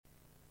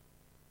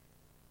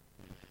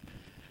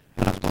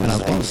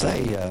to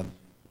say,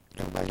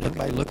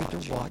 everybody look at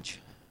their watch.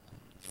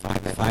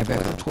 5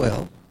 after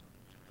 12.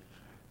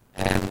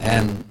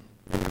 And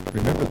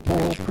remember the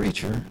poor old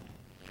preacher.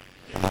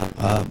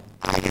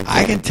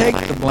 I can take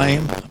the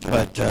blame,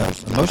 but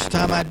most of the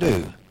time I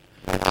do.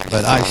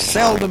 But I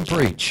seldom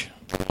preach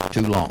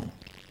too long.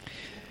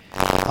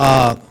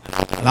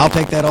 And I'll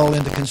take that all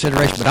into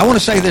consideration. But I want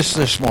to say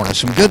this morning.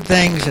 Some good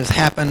things has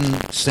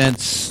happened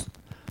since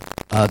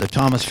the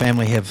Thomas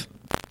family have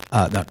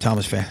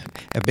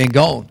been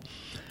gone.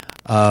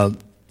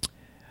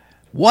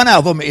 One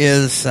of them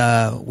is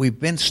we've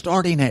been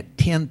starting at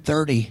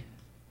 10:30.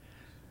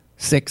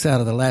 6 out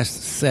of the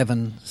last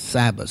 7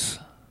 Sabbaths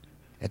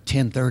at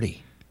 10:30.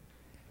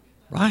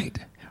 Right.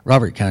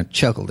 Robert kind of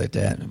chuckled at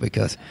that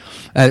because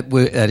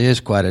that is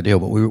quite a deal.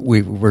 But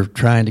we were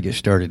trying to get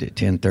started at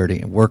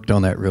 10:30 and worked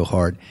on that real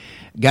hard.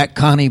 Got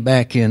Connie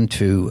back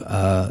into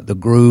the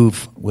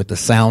groove with the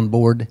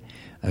soundboard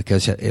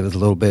because it was a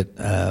little bit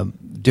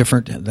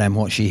different than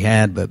what she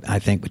had. But I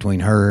think between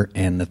her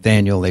and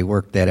Nathaniel, they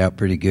worked that out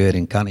pretty good.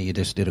 And Connie, you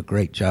just did a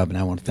great job, and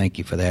I want to thank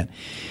you for that.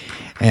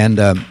 And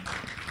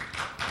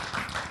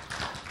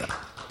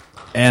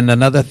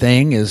another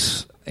thing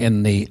is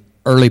in the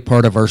early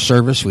part of our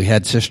service, we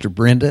had Sister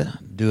Brenda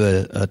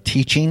do a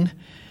teaching.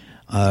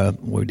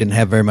 We didn't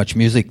have very much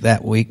music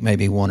that week,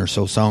 maybe 1 or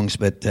so songs,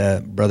 but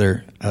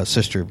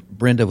Sister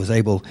Brenda was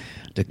able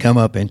to come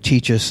up and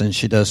teach us, and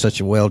she does such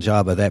a well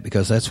job of that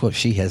because that's what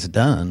she has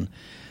done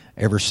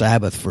every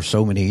Sabbath for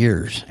so many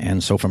years.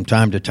 And so from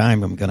time to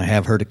time, I'm going to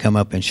have her to come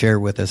up and share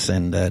with us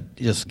and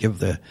just give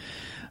the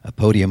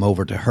podium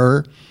over to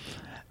her.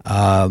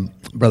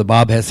 Brother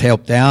Bob has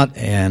helped out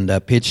and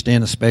pitched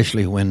in,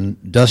 especially when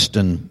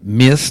Dustin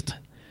missed,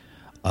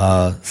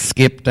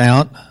 skipped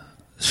out,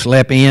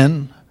 slept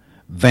in,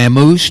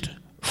 vamoosed,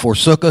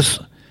 forsook us,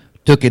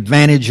 took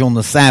advantage on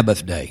the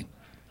Sabbath day.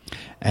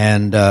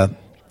 And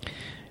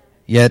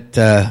yet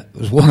it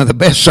was one of the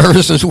best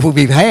services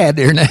we've had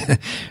during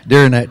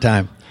that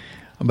time.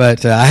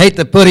 But I hate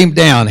to put him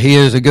down. He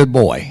is a good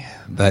boy.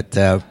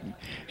 But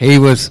he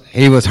was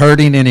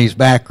hurting in his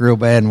back real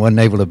bad and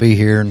wasn't able to be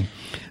here. And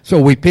so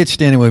we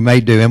pitched in and we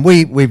made do. And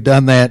we've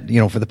done that,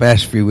 for the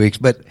past few weeks.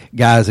 But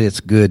guys,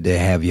 it's good to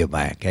have you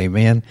back.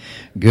 Amen.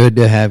 Good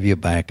to have you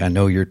back. I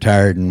know you're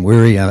tired and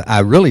weary. I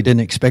really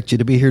didn't expect you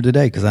to be here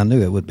today because I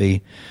knew it would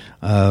be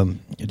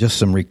just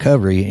some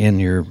recovery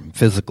in your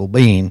physical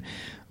being.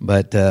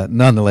 But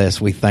nonetheless,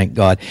 we thank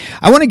God.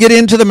 I want to get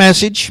into the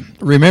message.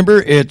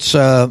 Remember, it's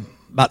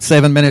about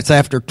 7 minutes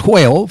after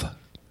 12.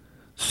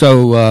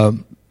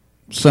 So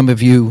some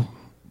of you,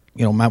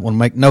 might want to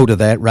make note of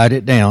that, write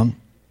it down.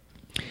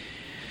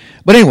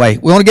 But anyway,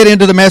 we want to get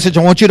into the message.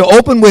 I want you to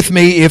open with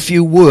me, if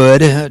you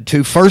would,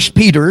 to 1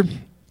 Peter.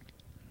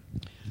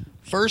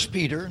 1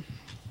 Peter.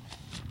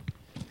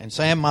 And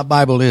Sam, my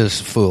Bible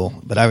is full,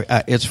 but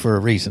it's for a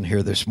reason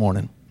here this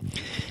morning.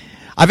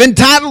 I've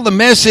entitled the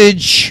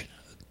message,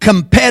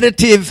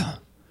 Competitive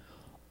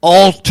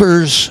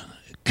Altars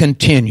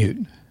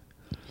Continued.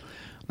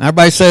 Now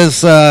everybody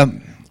says,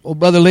 well,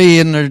 Brother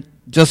Lee, and they're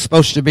just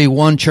supposed to be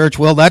one church.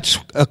 Well, that's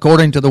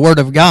according to the Word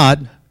of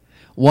God,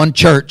 one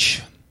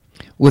church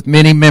with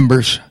many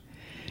members.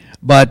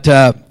 But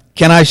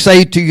can I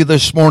say to you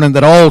this morning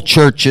that all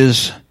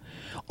churches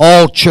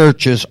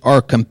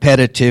are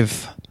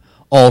competitive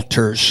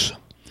altars.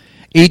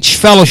 Each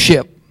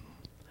fellowship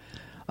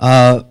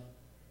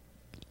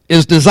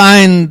is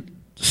designed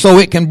so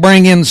it can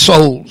bring in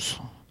souls.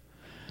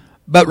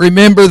 But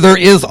remember, there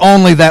is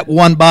only that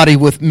one body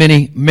with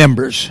many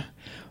members.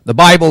 The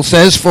Bible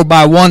says, for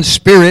by one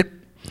Spirit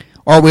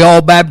are we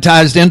all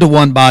baptized into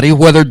one body,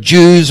 whether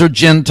Jews or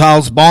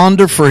Gentiles, bond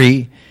or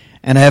free,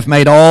 and have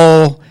made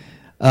all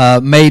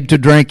made to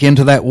drink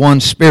into that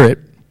one Spirit.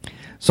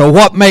 So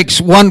what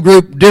makes one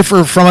group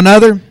differ from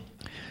another?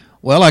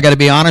 Well, I got to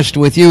be honest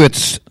with you.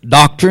 It's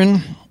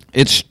doctrine,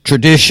 it's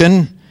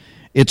tradition,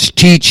 it's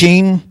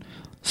teaching.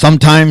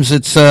 Sometimes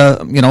it's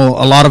a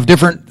lot of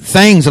different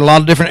things in a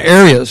lot of different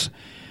areas.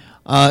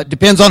 It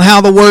depends on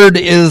how the word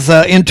is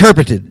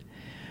interpreted.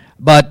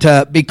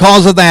 But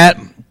because of that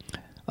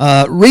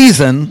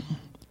reason,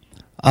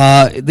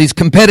 these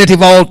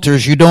competitive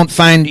altars, you don't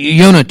find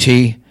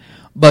unity,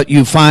 but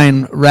you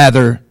find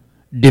rather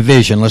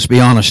division. Let's be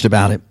honest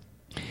about it.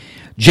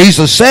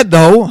 Jesus said,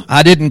 though,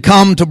 I didn't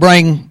come to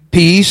bring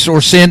peace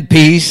or send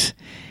peace.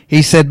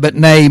 He said, but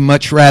nay,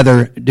 much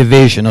rather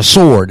division, a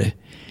sword.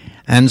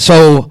 And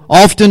so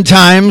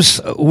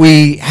oftentimes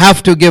we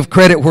have to give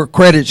credit where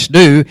credit's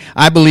due.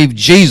 I believe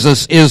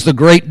Jesus is the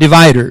great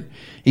divider.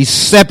 He's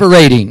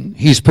separating.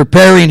 He's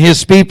preparing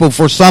his people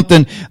for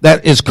something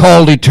that is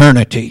called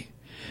eternity.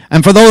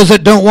 And for those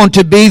that don't want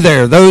to be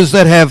there, those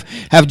that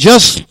have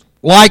just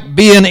like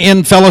being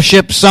in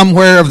fellowship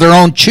somewhere of their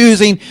own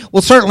choosing,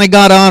 well, certainly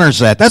God honors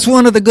that. That's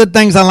one of the good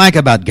things I like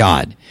about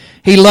God.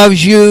 He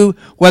loves you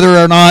whether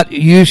or not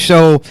you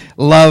show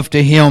love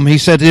to him. He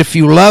said, if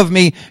you love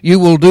me, you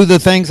will do the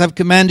things I've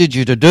commanded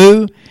you to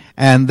do.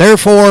 And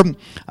therefore,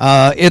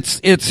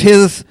 it's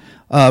his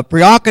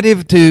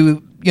prerogative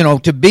to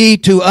to be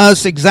to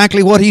us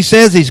exactly what he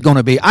says he's going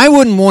to be. I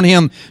wouldn't want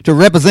him to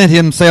represent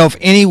himself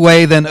any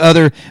way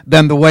other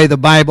than the way the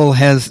Bible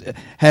has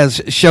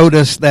showed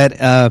us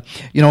that,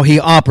 he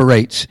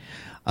operates.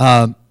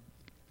 I'd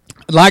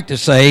like to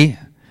say,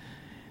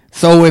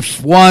 so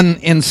if one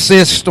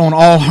insists on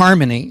all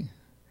harmony,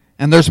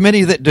 and there's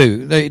many that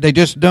do. They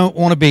just don't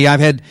want to be. I've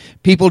had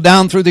people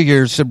down through the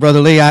years say, Brother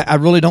Lee, I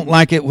really don't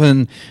like it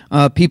when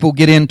people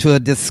get into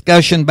a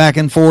discussion back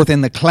and forth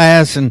in the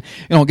class and,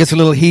 it gets a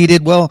little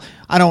heated. Well,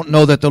 I don't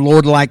know that the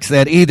Lord likes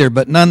that either,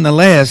 but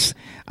nonetheless,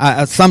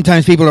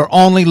 sometimes people are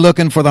only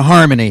looking for the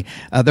harmony.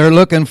 They're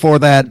looking for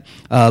that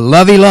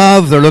lovey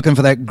love. They're looking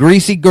for that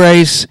greasy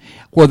grace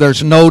where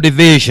there's no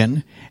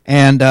division.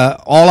 And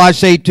all I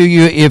say to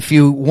you, if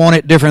you want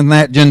it different than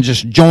that, then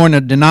just join a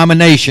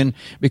denomination,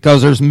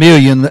 because there's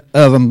millions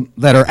of them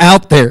that are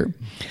out there.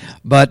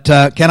 But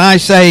can I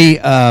say,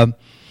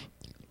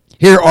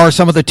 here are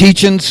some of the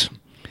teachings,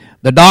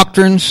 the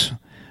doctrines,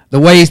 the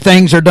way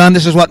things are done.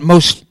 This is what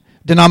most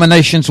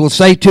denominations will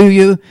say to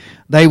you.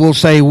 They will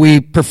say, we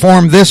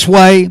perform this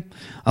way.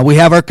 We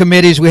have our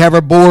committees, we have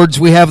our boards,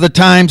 we have the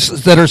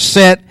times that are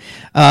set,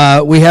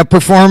 we have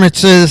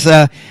performances,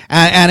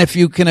 and if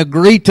you can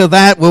agree to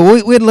that,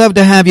 well, we'd love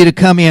to have you to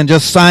come in,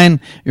 just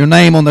sign your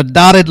name on the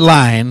dotted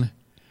line.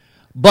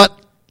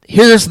 But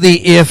here's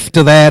the if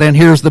to that, and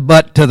here's the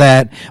but to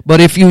that.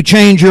 But if you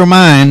change your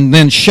mind,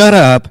 then shut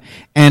up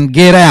and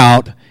get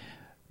out.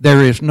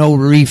 There is no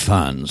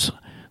refunds.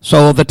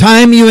 So the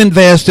time you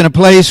invest in a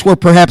place where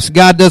perhaps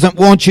God doesn't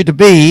want you to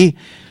be,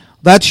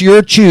 that's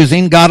your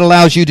choosing. God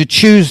allows you to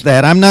choose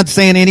that. I'm not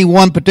saying any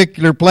one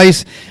particular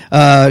place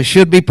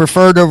should be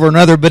preferred over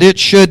another, but it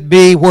should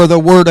be where the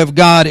Word of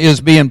God is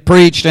being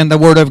preached and the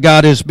Word of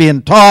God is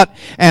being taught,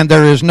 and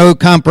there is no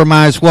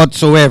compromise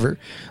whatsoever.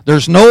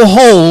 There's no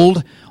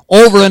hold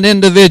over an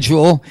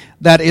individual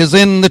that is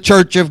in the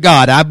church of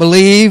God. I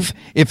believe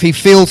if he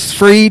feels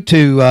free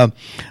to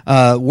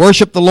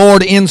worship the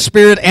Lord in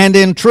spirit and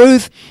in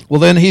truth, well,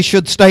 then he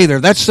should stay there.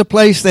 That's the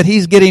place that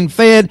he's getting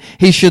fed.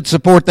 He should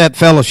support that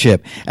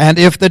fellowship. And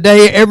if the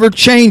day ever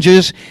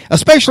changes,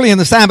 especially in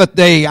the Sabbath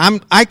day,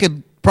 I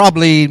could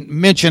probably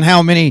mention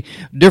how many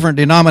different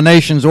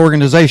denominations,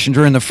 organizations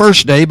are in the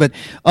first day, but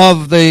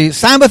of the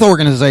Sabbath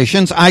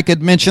organizations, I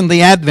could mention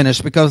the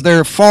Adventists, because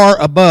they're far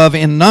above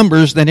in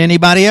numbers than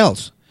anybody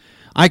else.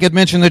 I could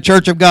mention the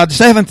Church of God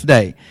Seventh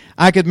Day.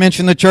 I could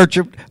mention the Church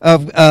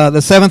of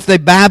the Seventh-day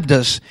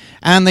Baptists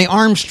and the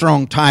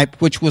Armstrong type,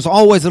 which was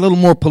always a little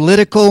more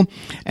political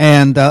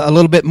and a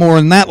little bit more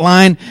in that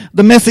line.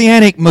 The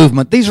Messianic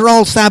movement. These are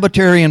all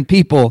Sabbatarian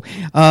people.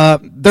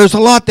 There's a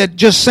lot that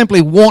just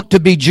simply want to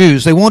be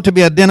Jews. They want to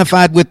be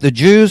identified with the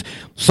Jews.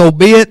 So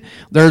be it.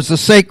 There's the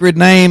sacred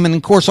name, and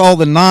of course all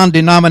the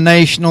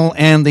non-denominational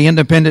and the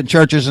independent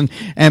churches.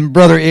 And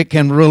brother, it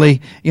can really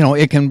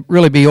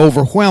be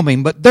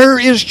overwhelming. But there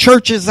is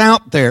churches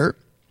out there,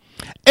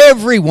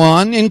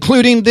 everyone,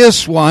 including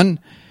this one,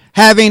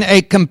 having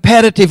a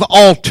competitive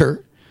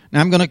altar. Now,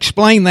 I'm going to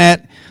explain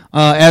that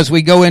as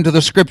we go into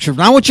the Scripture.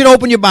 Now, I want you to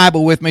open your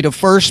Bible with me to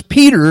 1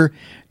 Peter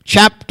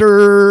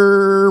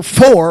chapter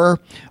 4,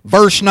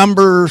 verse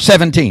number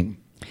 17.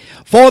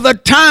 For the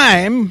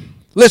time,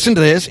 listen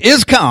to this,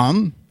 is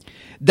come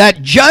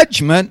that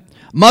judgment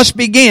must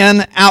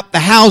begin at the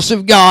house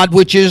of God,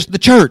 which is the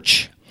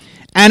church.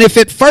 And if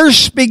it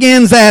first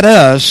begins at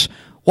us,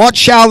 what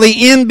shall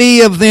the end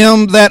be of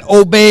them that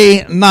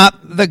obey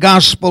not the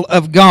gospel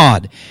of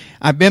God?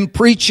 I've been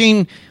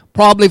preaching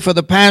probably for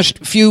the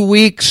past few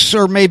weeks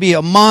or maybe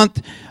a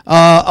month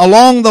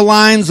along the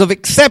lines of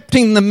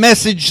accepting the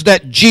message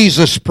that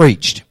Jesus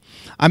preached.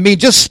 I mean,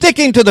 just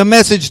sticking to the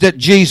message that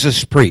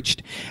Jesus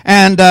preached.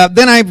 And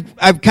then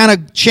I've kind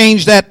of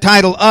changed that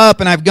title up,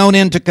 and I've gone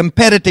into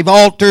competitive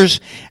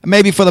altars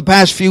maybe for the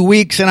past few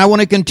weeks, and I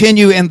want to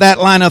continue in that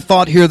line of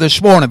thought here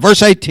this morning.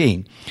 Verse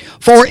 18.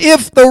 For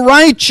if the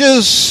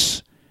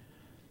righteous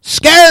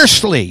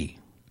scarcely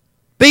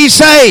be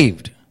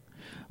saved,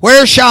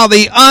 where shall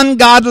the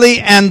ungodly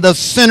and the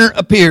sinner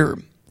appear?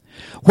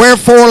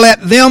 Wherefore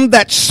let them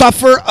that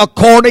suffer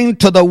according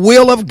to the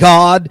will of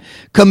God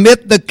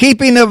commit the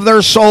keeping of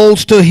their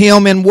souls to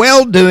Him in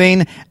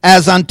well-doing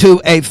as unto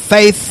a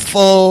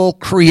faithful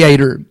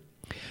Creator.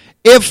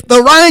 If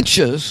the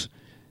righteous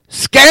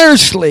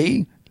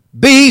scarcely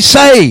be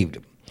saved.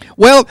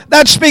 Well,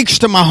 that speaks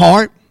to my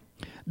heart.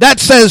 That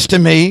says to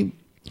me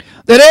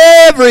that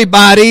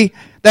everybody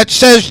that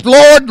says,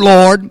 Lord,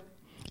 Lord,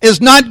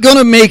 is not going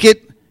to make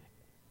it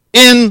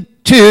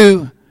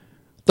into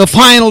the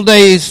final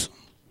days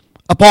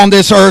upon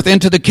this earth,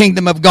 into the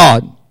kingdom of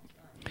God.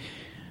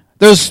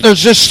 There's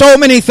just so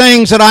many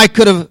things that I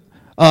could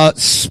have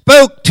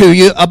spoke to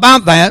you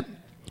about that,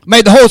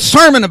 made the whole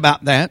sermon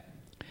about that,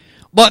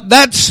 but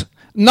that's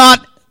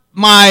not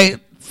my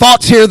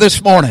thoughts here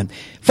this morning.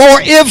 For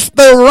if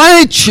the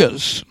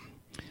righteous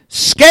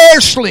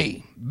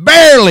scarcely,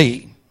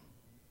 barely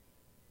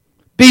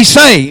be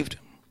saved,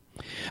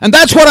 and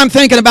that's what I'm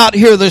thinking about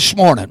here this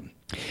morning.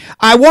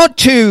 I want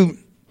to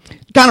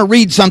kind of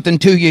read something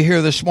to you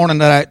here this morning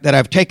that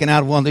I've taken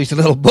out of one of these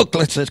little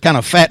booklets that's kind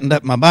of fattened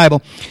up my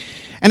Bible.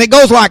 And it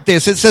goes like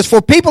this. It says,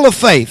 for people of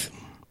faith,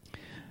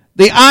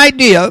 the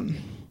idea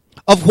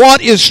of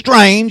what is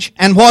strange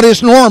and what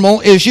is normal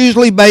is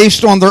usually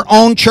based on their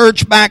own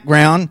church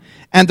background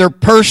and their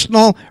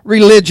personal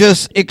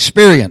religious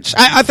experience.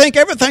 I think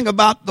everything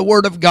about the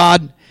Word of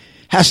God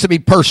has to be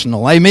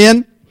personal.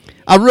 Amen?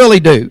 I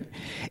really do.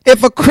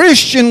 If a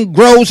Christian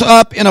grows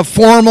up in a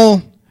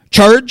formal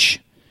church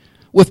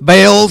with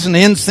bells and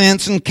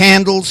incense and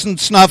candles and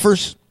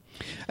snuffers,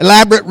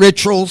 elaborate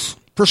rituals,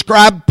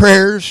 prescribed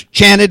prayers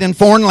chanted in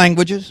foreign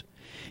languages,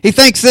 he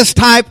thinks this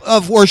type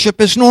of worship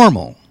is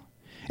normal.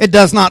 It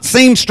does not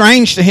seem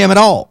strange to him at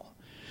all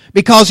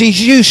because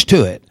he's used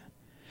to it.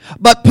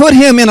 But put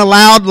him in a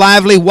loud,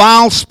 lively,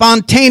 wild,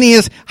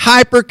 spontaneous,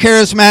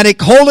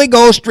 hyper-charismatic Holy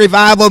Ghost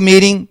revival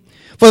meeting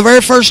for the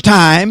very first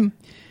time,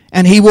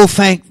 and he will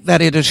think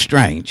that it is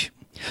strange.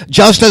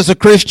 Just as a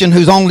Christian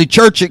whose only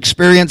church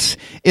experience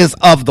is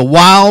of the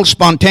wild,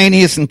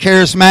 spontaneous, and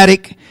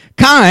charismatic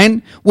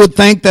kind would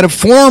think that a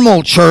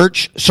formal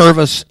church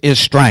service is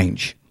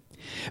strange.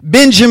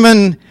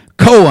 Benjamin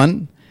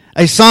Cohen,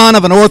 a son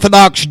of an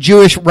Orthodox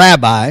Jewish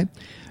rabbi,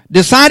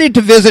 decided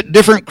to visit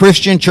different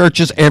Christian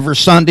churches every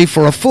Sunday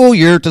for a full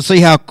year to see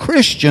how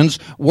Christians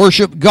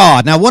worship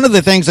God. Now, one of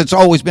the things that's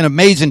always been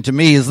amazing to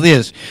me is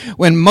this.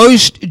 When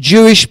most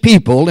Jewish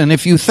people, and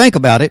if you think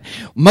about it,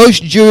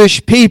 most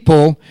Jewish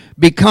people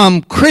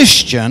become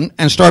Christian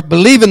and start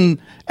believing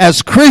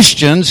as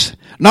Christians,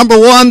 number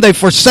one, they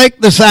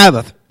forsake the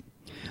Sabbath.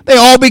 They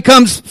all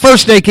become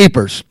first day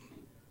keepers.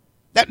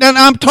 And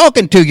I'm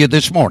talking to you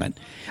this morning.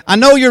 I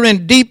know you're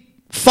in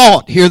deep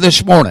thought here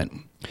this morning.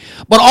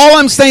 But all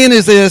I'm saying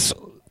is this,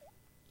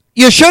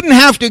 you shouldn't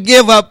have to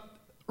give up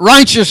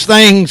righteous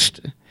things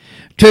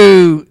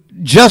to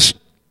just,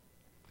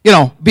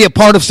 be a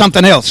part of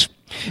something else.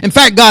 In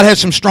fact, God has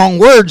some strong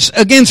words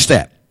against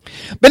that.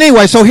 But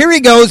anyway, so here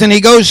he goes, and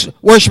he goes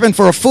worshiping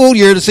for a full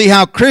year to see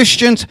how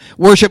Christians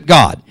worship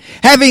God.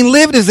 Having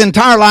lived his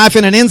entire life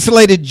in an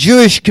insulated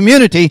Jewish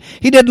community,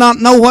 he did not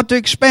know what to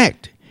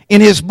expect.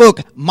 In his book,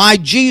 My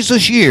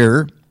Jesus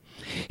Year,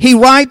 he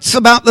writes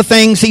about the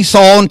things he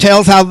saw and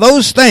tells how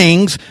those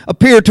things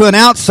appear to an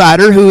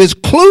outsider who is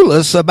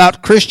clueless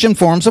about Christian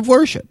forms of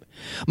worship.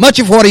 Much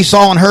of what he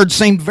saw and heard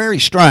seemed very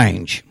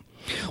strange.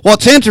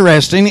 What's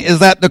interesting is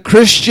that the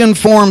Christian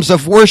forms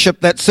of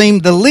worship that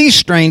seemed the least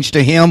strange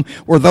to him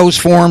were those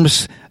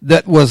forms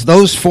that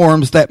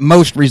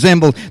most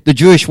resembled the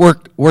Jewish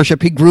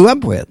worship he grew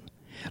up with.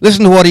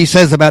 Listen to what he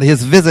says about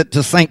his visit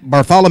to St.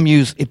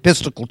 Bartholomew's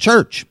Episcopal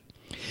Church.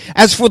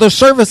 As for the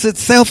service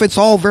itself, it's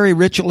all very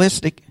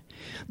ritualistic.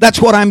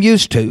 That's what I'm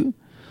used to.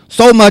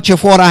 So much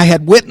of what I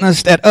had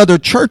witnessed at other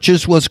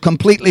churches was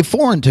completely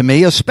foreign to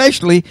me,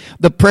 especially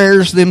the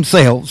prayers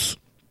themselves.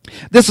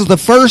 This is the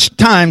first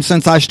time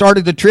since I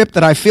started the trip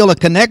that I feel a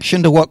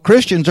connection to what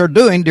Christians are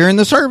doing during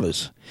the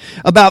service.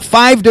 About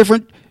 5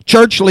 different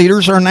church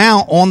leaders are now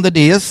on the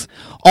dais,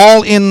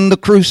 all in the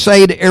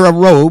Crusade-era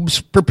robes,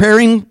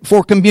 preparing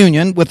for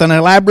communion with an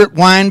elaborate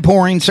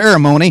wine-pouring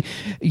ceremony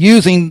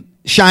using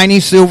shiny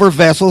silver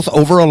vessels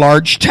over a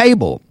large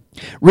table.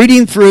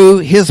 Reading through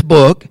his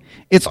book,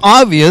 it's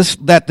obvious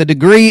that the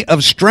degree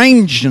of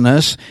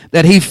strangeness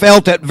that he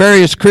felt at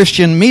various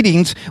Christian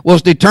meetings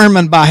was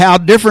determined by how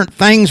different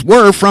things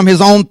were from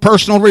his own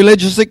personal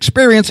religious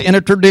experience in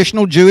a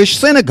traditional Jewish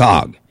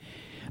synagogue.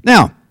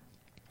 Now,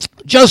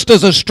 just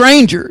as a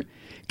stranger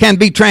can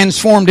be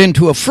transformed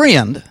into a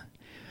friend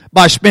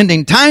by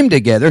spending time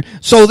together,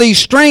 so these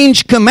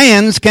strange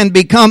commands can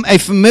become a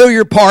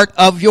familiar part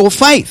of your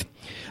faith.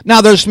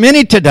 Now, there's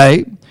many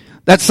today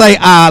that say,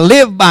 I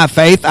live by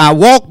faith, I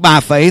walk by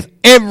faith,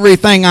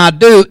 everything I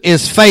do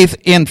is faith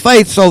in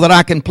faith so that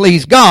I can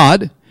please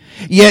God.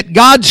 Yet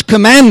God's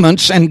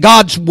commandments and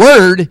God's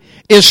word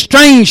is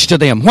strange to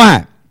them.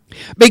 Why?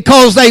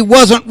 Because they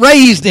wasn't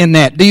raised in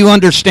that. Do you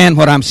understand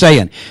what I'm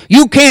saying?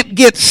 You can't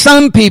get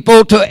some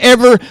people to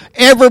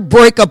ever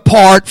break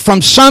apart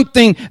from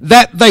something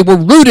that they were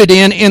rooted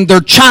in their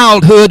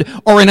childhood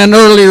or in an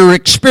earlier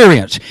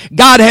experience.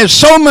 God has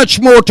so much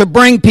more to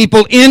bring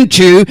people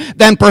into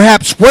than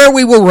perhaps where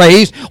we were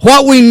raised,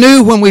 what we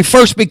knew when we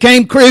first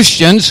became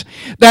Christians,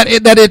 that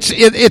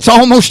it's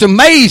almost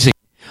amazing.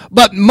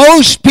 But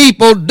most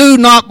people do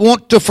not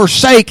want to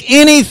forsake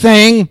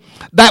anything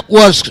that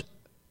was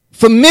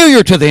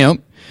familiar to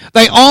them.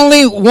 They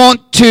only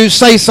want to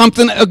say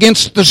something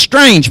against the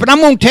strange. But I'm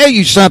going to tell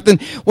you something.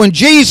 When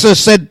Jesus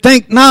said,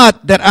 think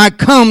not that I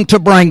come to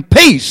bring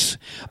peace,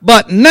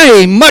 but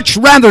nay, much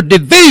rather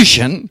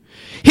division,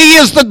 he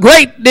is the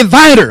great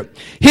divider.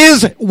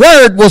 His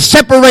word will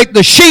separate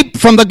the sheep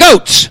from the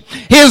goats.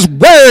 His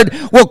word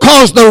will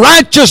cause the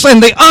righteous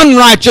and the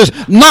unrighteous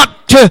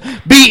not to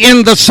be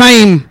in the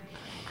same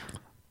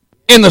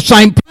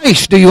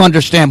place. Do you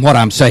understand what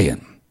I'm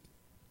saying?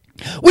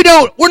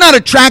 We're not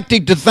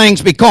attracted to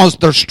things because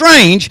they're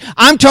strange.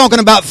 I'm talking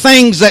about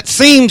things that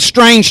seem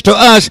strange to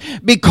us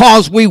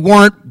because we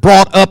weren't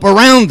brought up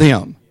around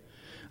them.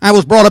 I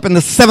was brought up in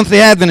the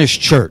Seventh-day Adventist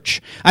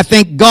church. I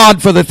thank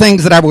God for the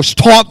things that I was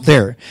taught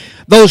there.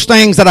 Those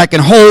things that I can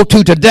hold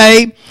to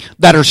today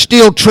that are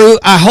still true,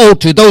 I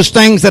hold to. Those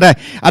things that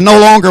I no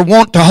longer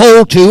want to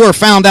hold to or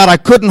found out I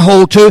couldn't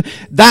hold to,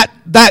 that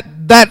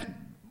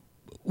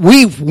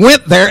we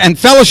went there and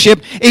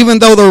fellowship even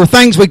though there were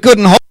things we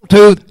couldn't hold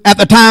to at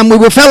the time we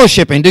were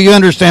fellowshipping. Do you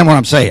understand what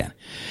I'm saying?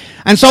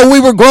 And so we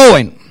were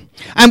growing,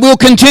 and we'll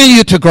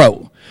continue to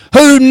grow.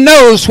 Who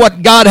knows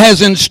what God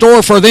has in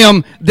store for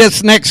them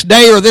this next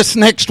day or this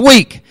next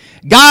week?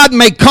 God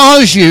may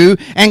cause you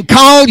and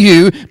call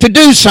you to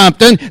do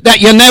something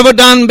that you never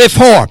done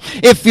before.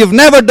 If you've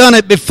never done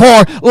it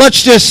before,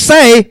 let's just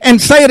say,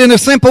 and say it in a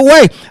simple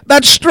way,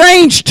 that's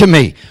strange to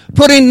me.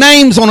 Putting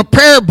names on a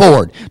prayer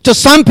board to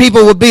some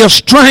people would be a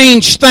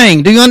strange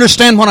thing. Do you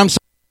understand what I'm saying?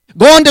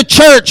 Going to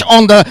church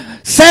on the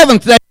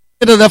seventh day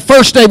of the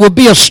first day would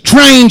be a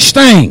strange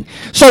thing.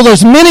 So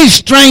there's many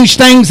strange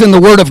things in the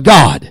Word of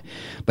God.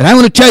 But I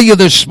want to tell you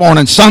this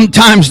morning,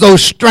 sometimes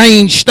those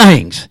strange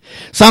things,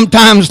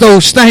 sometimes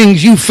those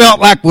things you felt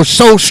like were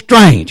so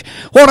strange.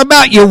 What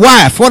about your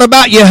wife? What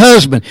about your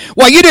husband?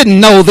 Well, you didn't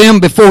know them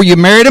before you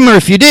married them, or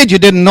if you did, you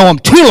didn't know them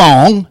too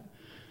long.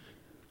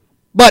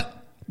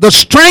 But the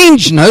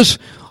strangeness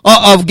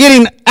of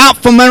getting out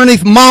from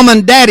underneath mom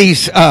and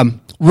daddy's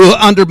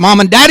under mom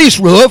and daddy's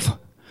roof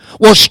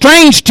was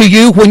strange to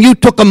you when you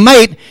took a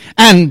mate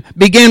and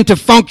began to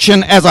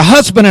function as a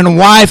husband and a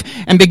wife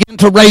and begin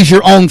to raise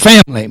your own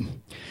family.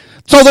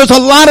 So there's a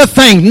lot of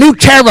things. New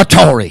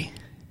territory.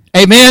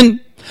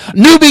 Amen.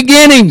 New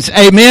beginnings.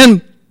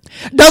 Amen.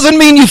 Doesn't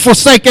mean you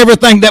forsake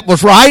everything that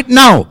was right.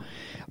 No.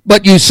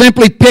 But you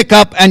simply pick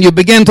up and you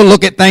begin to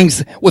look at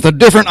things with a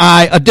different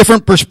eye, a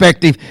different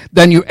perspective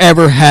than you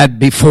ever had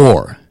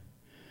before.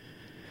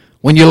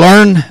 When you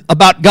learn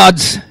about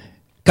God's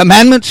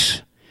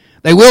commandments,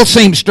 they will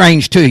seem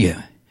strange to you,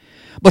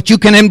 but you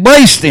can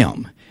embrace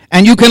them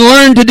and you can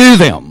learn to do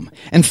them.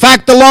 In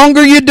fact, the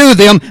longer you do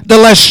them, the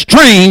less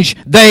strange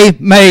they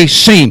may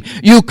seem.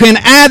 You can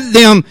add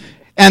them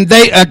and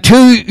they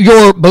to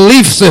your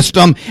belief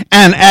system,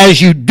 and as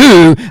you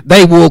do,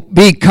 they will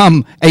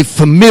become a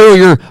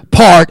familiar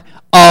part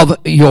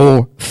of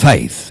your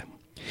faith.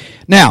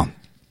 Now,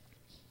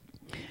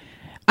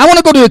 I want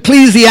to go to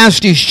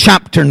Ecclesiastes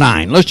chapter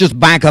 9. Let's just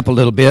back up a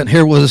little bit.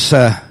 Here was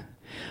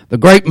the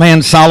great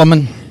man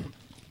Solomon.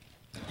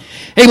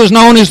 He was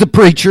known as the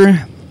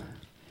preacher.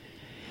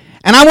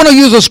 And I want to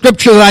use a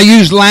scripture that I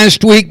used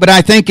last week, but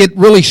I think it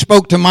really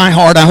spoke to my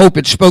heart. I hope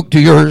it spoke to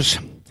yours.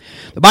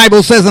 The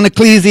Bible says in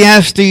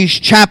Ecclesiastes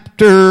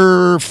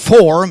chapter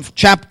 4,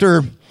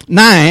 chapter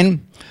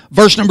 9,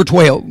 verse number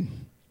 12.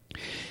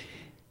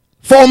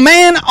 For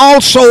man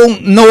also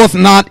knoweth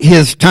not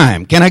his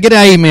time. Can I get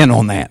an amen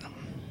on that?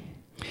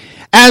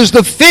 As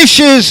the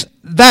fishes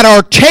that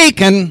are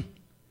taken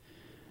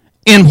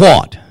in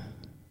what?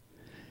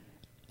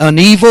 An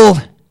evil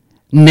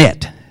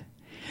net.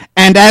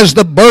 And as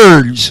the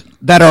birds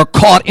that are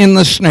caught in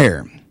the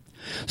snare.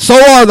 So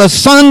are the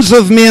sons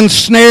of men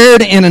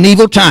snared in an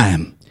evil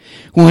time,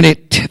 when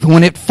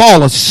it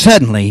falleth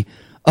suddenly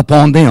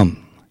upon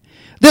them.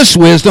 This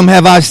wisdom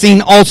have I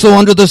seen also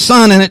under the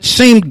sun, and it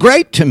seemed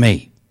great to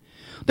me.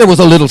 There was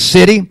a little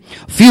city,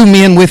 few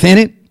men within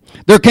it.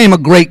 There came a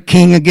great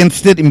king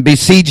against it, and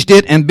besieged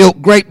it, and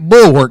built great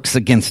bulwarks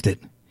against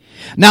it.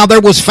 Now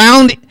there was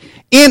found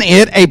in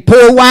it a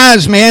poor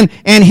wise man,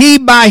 and he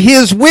by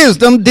his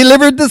wisdom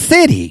delivered the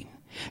city.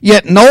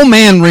 Yet no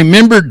man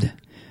remembered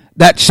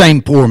that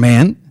same poor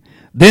man.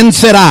 Then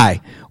said I,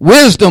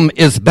 wisdom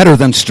is better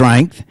than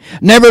strength.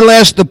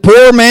 Nevertheless, the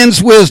poor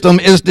man's wisdom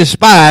is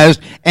despised,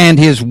 and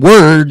his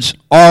words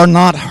are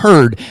not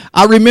heard.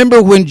 I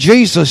remember when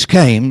Jesus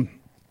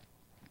came,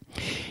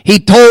 he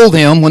told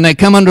them when they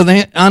come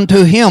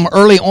unto him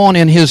early on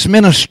in his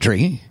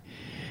ministry,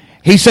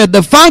 he said,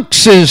 the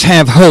foxes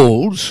have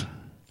holes.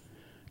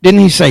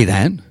 Didn't he say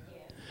that?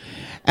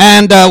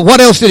 And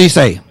what else did he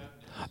say?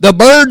 The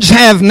birds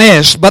have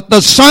nests, but the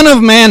Son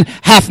of Man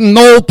hath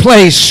no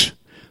place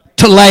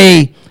to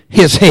lay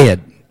his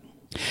head.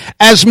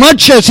 As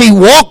much as he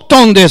walked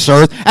on this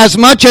earth, as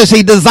much as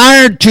he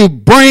desired to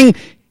bring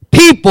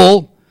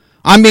people,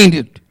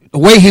 the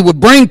way he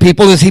would bring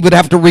people is he would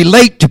have to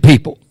relate to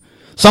people.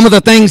 Some of the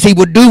things he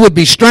would do would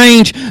be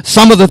strange.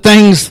 Some of the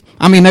things,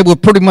 they were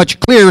pretty much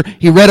clear.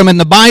 He read them in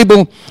the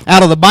Bible,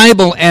 out of the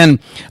Bible, and,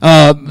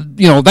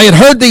 they had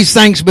heard these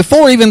things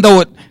before, even though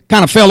it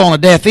kind of fell on a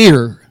deaf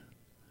ear.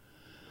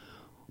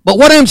 But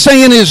what I'm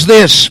saying is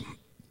this.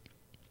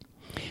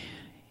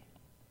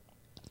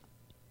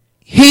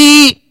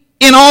 He,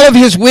 in all of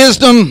his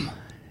wisdom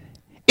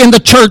in the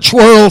church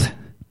world,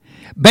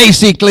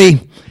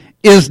 basically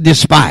is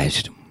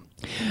despised.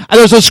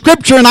 There's a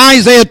scripture in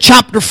Isaiah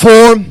chapter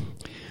 4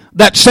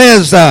 that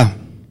says,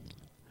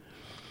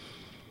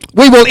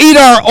 we will eat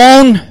our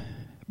own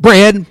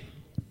bread.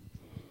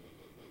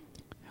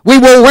 We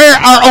will wear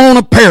our own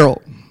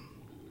apparel.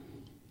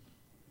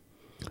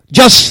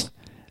 Just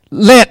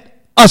let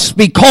us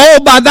be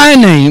called by thy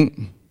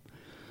name,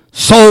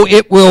 so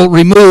it will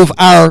remove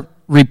our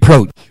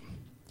reproach.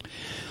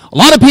 A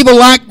lot of people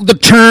like the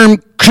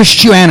term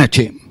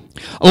Christianity.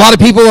 A lot of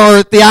people are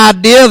at the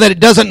idea that it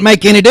doesn't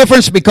make any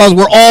difference because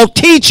we're all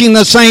teaching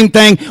the same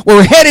thing.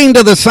 We're heading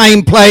to the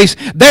same place.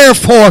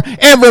 Therefore,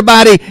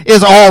 everybody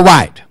is all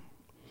right.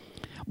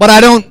 But I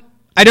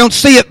don't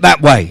see it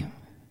that way.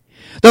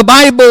 The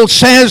Bible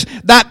says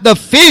that the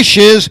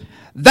fishes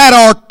that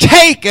are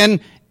taken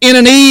in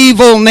an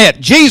evil net.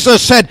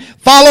 Jesus said,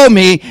 "Follow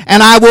me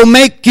and I will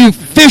make you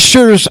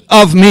fishers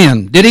of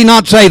men." Did he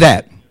not say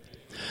that?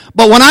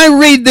 But when I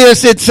read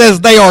this, it says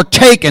they are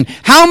taken.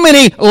 How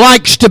many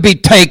likes to be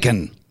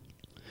taken?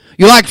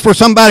 You like for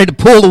somebody to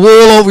pull the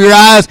wool over your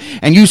eyes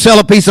and you sell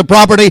a piece of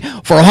property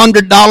for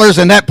 $100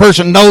 and that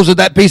person knows that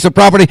that piece of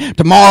property,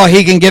 tomorrow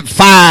he can get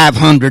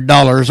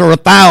 $500 or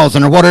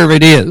 $1,000 or whatever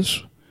it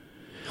is.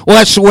 Well,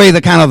 that's the way the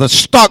kind of the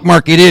stock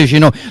market is. You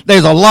know,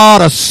 there's a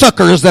lot of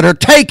suckers that are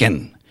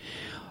taken.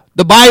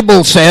 The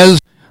Bible says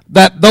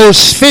that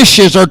those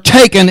fishes are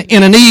taken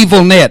in an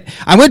evil net.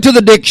 I went to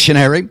the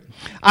dictionary.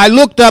 I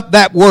looked up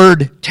that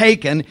word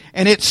taken,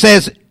 and it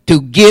says to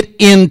get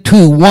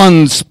into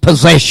one's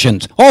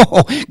possessions.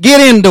 Oh,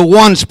 get into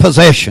one's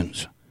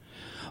possessions.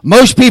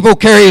 Most people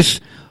carry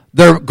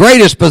their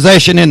greatest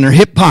possession in their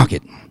hip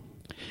pocket.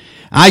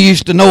 I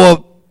used to know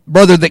a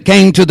brother that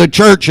came to the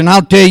church, and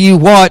I'll tell you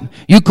what,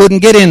 you couldn't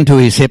get into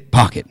his hip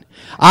pocket.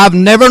 I've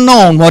never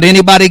known what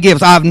anybody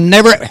gives. I've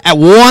never, at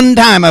one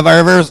time have I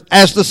ever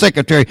asked the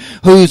secretary,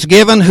 who's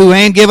given, who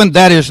ain't given.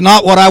 That is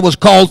not what I was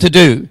called to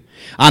do.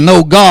 I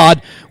know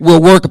God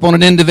will work upon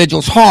an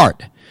individual's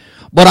heart.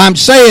 But I'm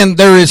saying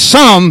there is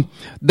some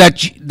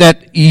that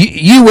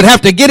you would have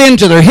to get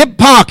into their hip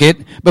pocket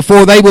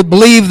before they would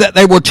believe that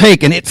they were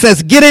taken. It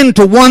says get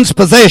into one's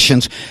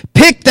possessions,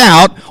 picked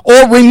out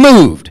or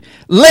removed,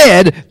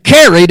 led,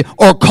 carried,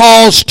 or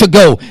caused to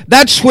go.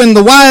 That's when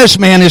the wise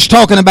man is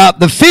talking about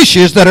the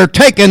fishes that are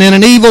taken in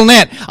an evil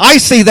net. I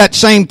see that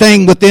same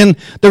thing within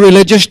the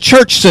religious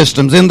church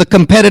systems, in the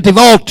competitive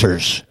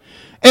altars.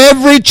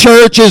 Every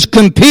church is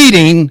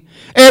competing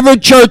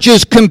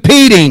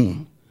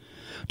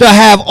to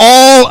have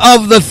all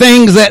of the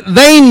things that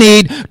they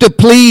need to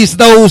please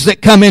those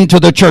that come into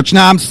the church.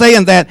 Now, I'm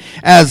saying that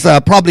as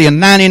probably a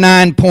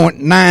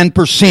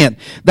 99.9%.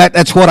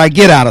 That's what I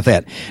get out of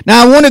that.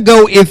 Now, I want to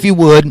go, if you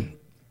would,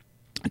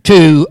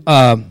 to,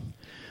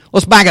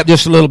 let's back up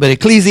just a little bit.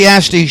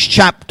 Ecclesiastes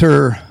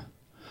chapter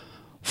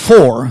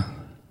 4.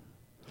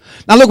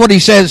 Now, look what he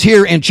says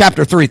here in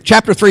chapter 3.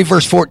 Chapter 3,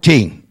 verse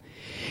 14.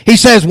 He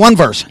says, one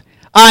verse,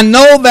 I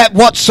know that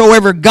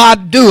whatsoever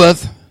God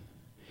doeth,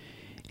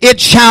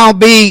 it shall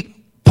be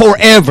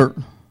forever.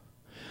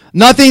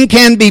 Nothing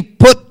can be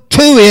put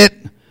to it,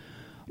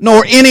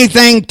 nor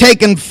anything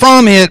taken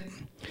from it,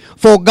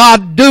 for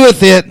God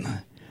doeth it,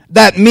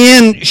 that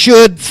men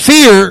should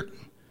fear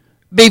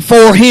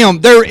before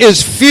him. There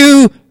is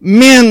few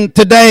men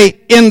today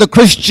in the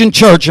Christian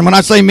church, and when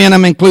I say men,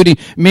 I'm including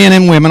men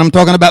and women. I'm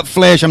talking about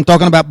flesh, I'm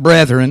talking about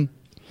brethren,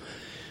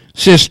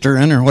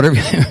 sisterin, or whatever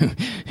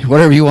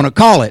you want to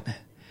call it.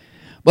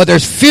 But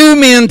there's few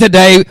men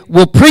today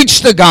will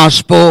preach the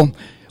gospel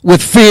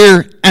with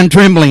fear and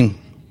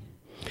trembling.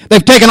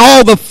 They've taken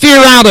all the fear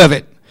out of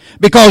it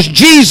because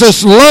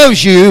Jesus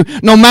loves you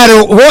no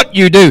matter what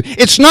you do.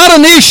 It's not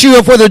an issue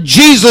of whether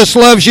Jesus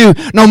loves you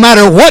no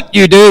matter what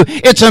you do.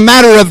 It's a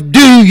matter of,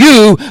 do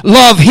you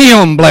love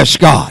him, bless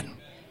God.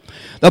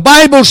 The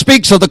Bible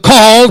speaks of the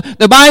called,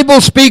 the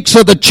Bible speaks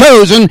of the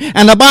chosen,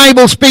 and the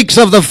Bible speaks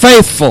of the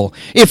faithful.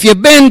 If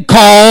you've been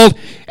called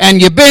and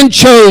you've been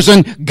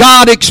chosen,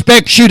 God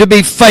expects you to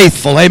be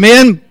faithful.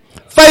 Amen?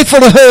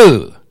 Faithful to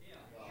who?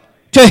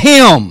 To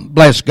him,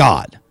 bless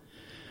God.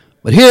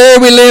 But here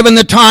we live in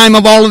the time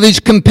of all of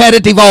these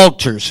competitive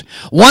altars.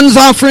 One's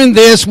offering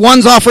this,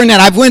 one's offering that.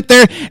 I've went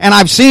there and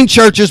I've seen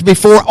churches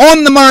before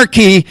on the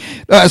marquee,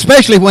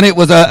 especially when it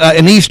was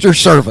an Easter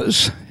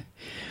service.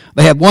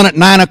 They had one at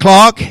 9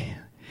 o'clock.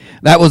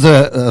 That was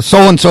a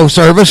so-and-so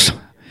service.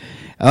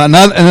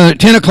 Another at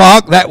 10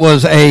 o'clock, that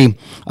was a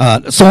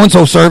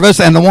so-and-so service.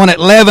 And the one at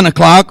 11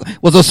 o'clock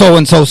was a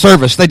so-and-so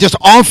service. They just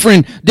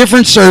offering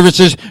different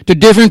services to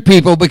different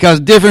people because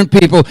different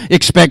people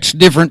expect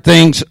different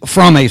things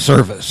from a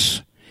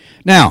service.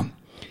 Now,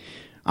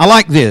 I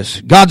like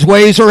this. God's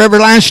ways are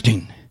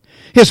everlasting.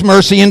 His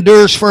mercy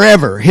endures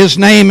forever. His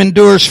name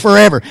endures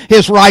forever.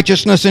 His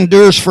righteousness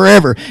endures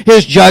forever.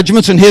 His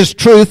judgments and his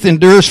truth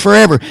endures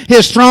forever.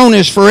 His throne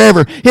is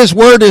forever. His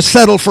word is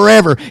settled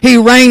forever. He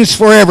reigns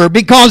forever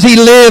because he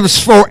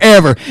lives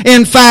forever.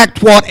 In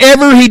fact,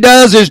 whatever he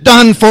does is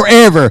done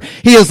forever.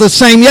 He is the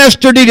same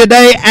yesterday,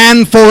 today,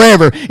 and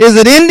forever. Is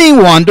it any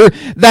wonder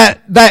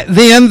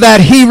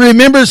that he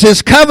remembers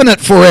his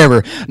covenant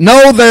forever?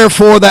 Know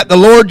therefore that the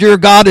Lord your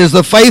God is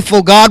the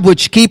faithful God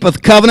which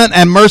keepeth covenant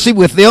and mercy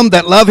with them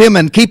that love him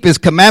and keep his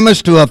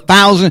commandments to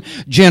 1,000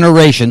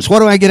 generations. What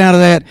do I get out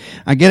of that?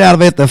 I get out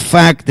of it the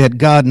fact that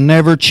God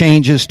never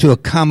changes to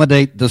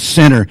accommodate the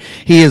sinner.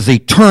 He is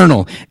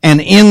eternal. And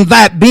in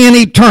that being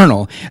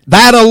eternal,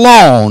 that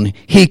alone,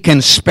 he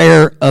can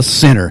spare a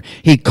sinner.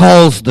 He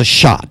calls the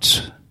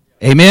shots.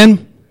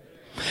 Amen?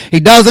 He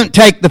doesn't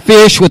take the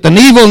fish with an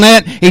evil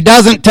net. He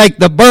doesn't take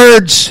the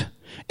birds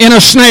in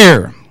a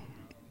snare.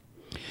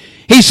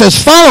 He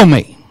says, follow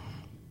me.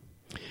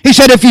 He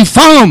said, if you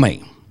follow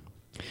me,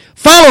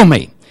 follow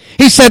me.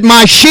 He said,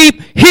 my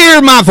sheep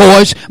hear my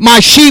voice, my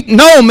sheep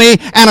know me,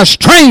 and a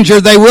stranger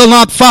they will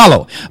not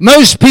follow.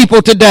 Most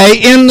people today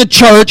in the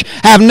church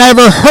have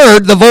never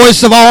heard the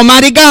voice of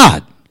Almighty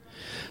God.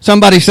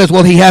 Somebody says,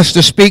 well, he has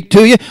to speak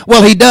to you.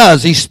 Well, he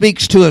does. He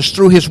speaks to us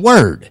through his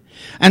word.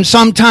 And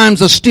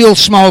sometimes a still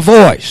small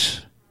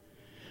voice.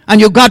 And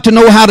you've got to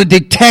know how to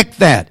detect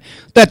that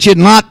you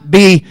not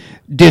be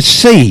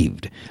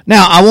deceived.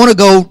 Now, I want to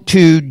go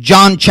to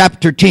John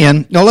chapter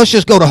 10. Now, let's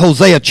just go to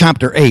Hosea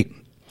chapter 8.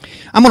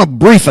 I'm going to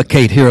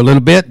brieficate here a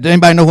little bit. Does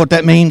anybody know what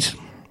that means?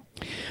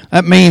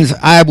 That means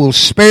I will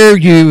spare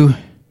you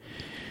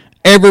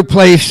every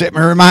place that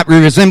might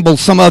resemble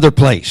some other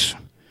place.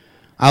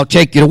 I'll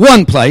take you to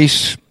one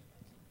place,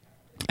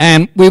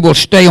 and we will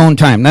stay on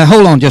time. Now,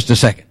 hold on just a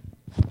second.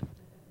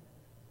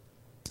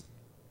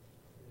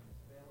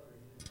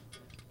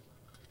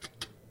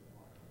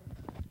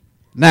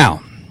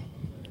 Now,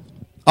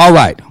 all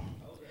right.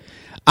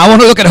 I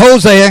want to look at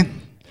Hosea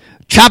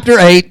chapter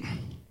 8,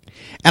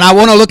 and I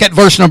want to look at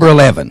verse number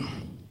 11.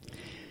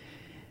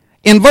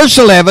 In verse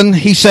 11,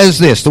 he says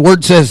this. The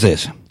word says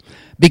this.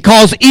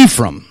 Because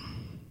Ephraim.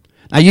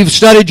 Now, you've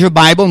studied your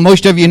Bible.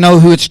 Most of you know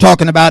who it's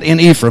talking about in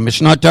Ephraim.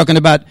 It's not talking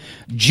about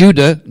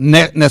Judah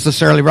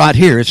necessarily right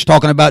here. It's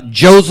talking about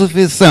Joseph,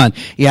 his son.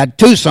 He had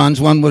two sons.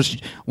 One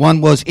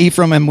was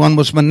Ephraim and one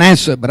was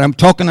Manasseh. But I'm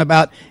talking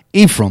about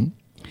Ephraim.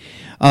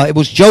 It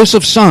was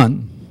Joseph's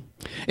son.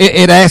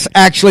 It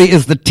actually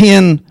is the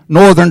 10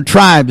 northern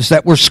tribes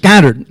that were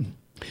scattered.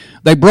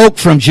 They broke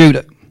from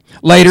Judah.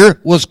 Later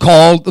was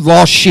called the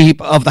lost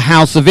sheep of the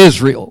house of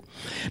Israel.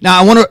 Now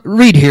I want to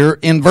read here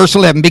in verse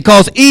 11.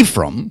 Because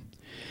Ephraim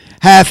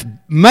hath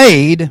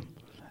made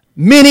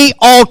many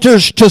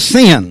altars to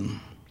sin.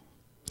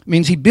 It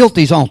means he built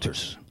these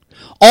altars.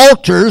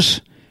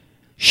 Altars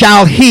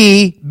shall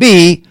be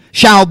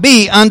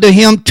unto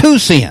him to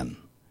sin.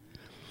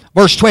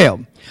 Verse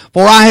 12.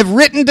 For I have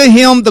written to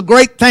him the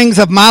great things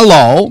of my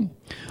law,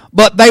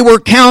 but they were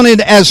counted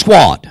as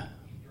what?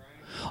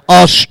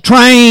 A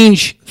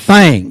strange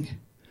thing.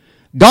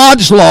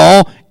 God's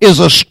law is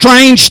a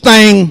strange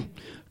thing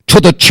to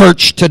the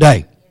church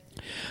today.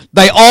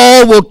 They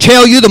all will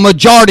tell you, the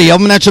majority of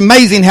them, and it's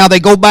amazing how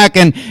they go back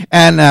and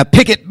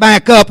pick it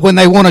back up when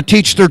they want to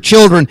teach their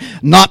children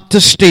not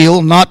to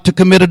steal, not to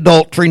commit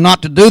adultery,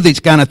 not to do these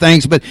kind of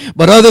things. But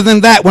other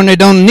than that, when they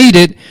don't need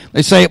it,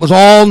 they say it was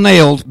all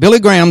nailed. Billy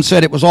Graham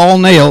said it was all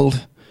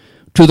nailed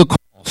to the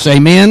cross.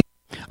 Amen.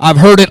 I've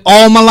heard it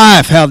all my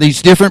life, how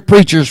these different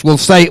preachers will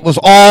say it was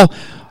all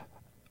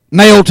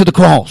nailed to the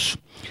cross.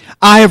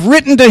 I have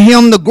written to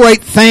him the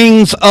great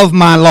things of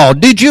my law.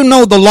 Did you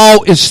know the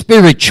law is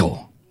spiritual?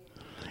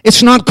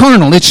 It's not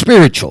carnal, it's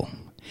spiritual.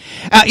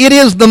 It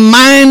is the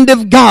mind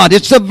of God.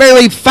 It's the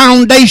very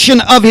foundation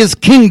of his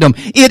kingdom.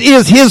 It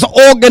is his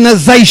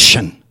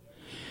organization.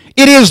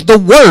 It is the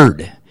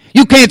word.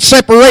 You can't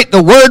separate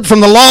the word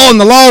from the law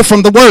and the law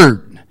from the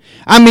word.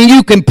 I mean,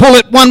 you can pull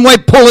it one way,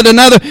 pull it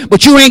another,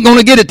 but you ain't going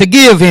to get it to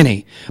give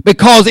any,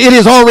 because it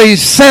is already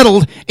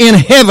settled in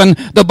heaven,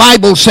 the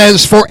Bible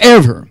says,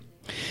 forever.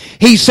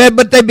 He said,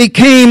 but they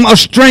became a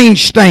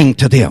strange thing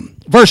to them.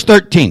 Verse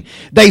 13,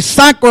 they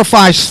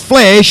sacrifice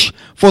flesh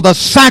for the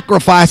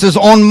sacrifices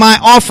on my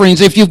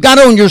offerings. If you've got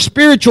on your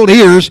spiritual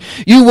ears,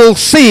 you will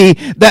see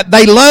that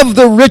they love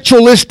the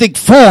ritualistic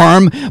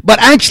form, but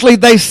actually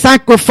they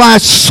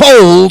sacrifice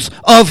souls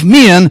of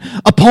men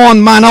upon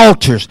mine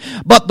altars.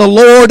 But the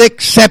Lord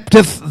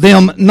accepteth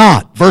them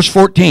not. Verse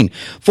 14,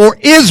 for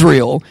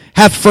Israel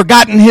hath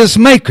forgotten his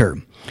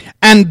maker,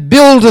 and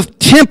buildeth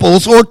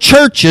temples or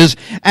churches,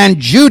 and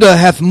Judah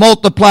hath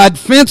multiplied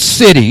fenced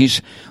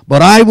cities.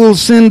 But I will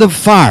send a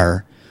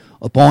fire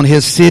upon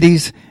his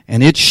cities,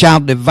 and it shall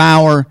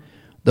devour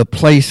the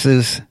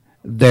places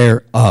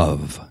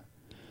thereof.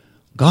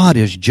 God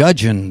is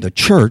judging the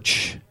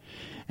church,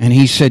 and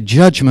he said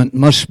judgment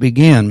must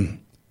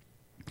begin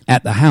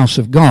at the house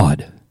of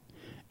God.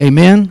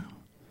 Amen?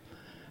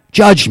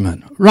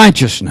 Judgment,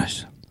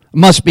 righteousness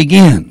must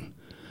begin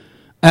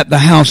at the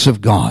house of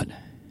God.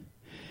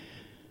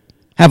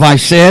 Have I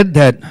said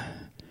that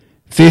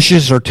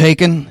fishes are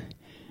taken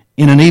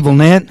in an evil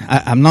net?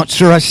 I'm not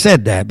sure I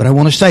said that, but I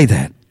want to say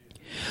that.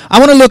 I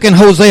want to look in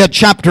Hosea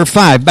chapter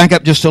 5. Back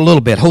up just a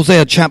little bit.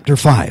 Hosea chapter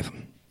 5.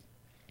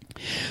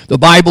 The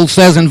Bible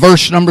says in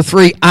verse number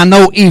 3, I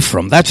know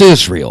Ephraim. That's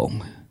Israel.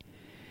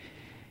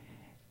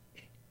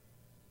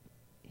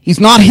 He's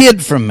not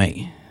hid from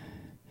me.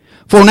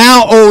 For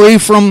now, O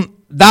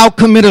Ephraim, thou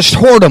committest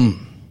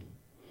whoredom,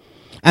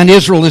 and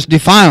Israel is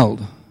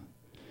defiled.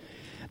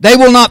 They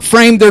will not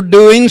frame their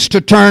doings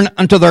to turn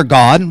unto their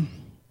God.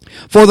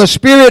 For the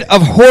spirit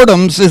of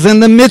whoredoms is in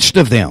the midst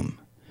of them,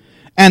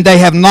 and they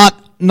have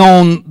not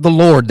known the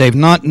Lord. They've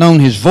not known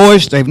his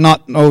voice. They've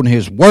not known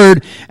his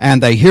word,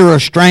 and they hear a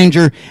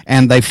stranger,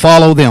 and they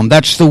follow them.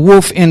 That's the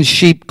wolf in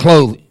sheep's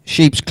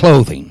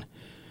clothing.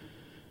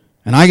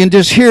 And I can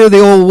just hear the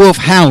old wolf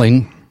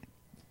howling,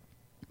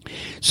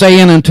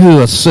 saying unto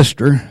a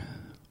sister,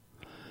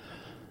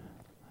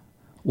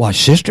 "Why,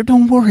 sister,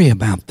 don't worry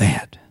about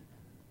that."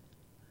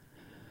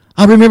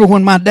 I remember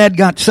when my dad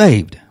got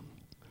saved.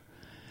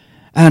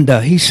 And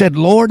he said,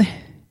 Lord,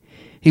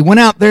 he went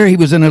out there, he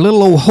was in a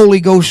little old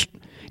Holy Ghost.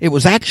 It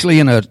was actually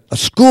in a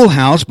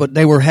schoolhouse, but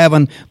they were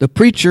having, the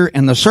preacher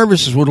and the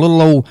services were a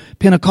little old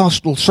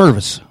Pentecostal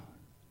service.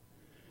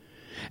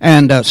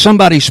 And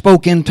somebody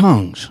spoke in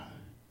tongues.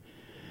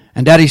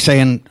 And Daddy's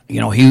saying, you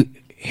know,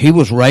 he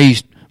was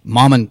raised,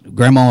 mom and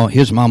grandma,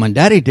 his mom and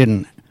daddy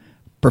didn't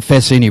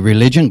profess any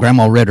religion.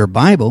 Grandma read her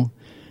Bible,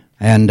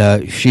 and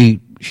she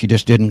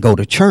just didn't go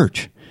to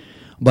church.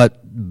 But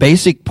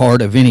basic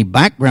part of any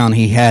background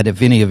he had,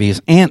 if any of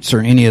his aunts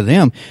or any of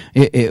them,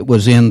 it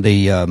was in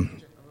the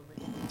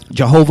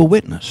Jehovah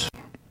Witness.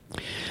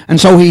 And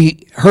so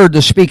he heard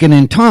the speaking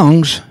in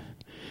tongues,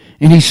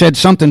 and he said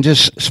something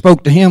just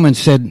spoke to him and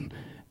said,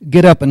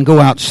 "Get up and go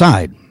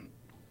outside."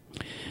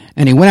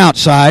 And he went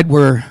outside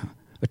where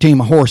a team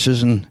of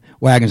horses and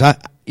wagons.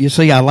 You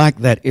see, I like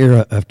that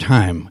era of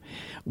time.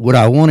 Would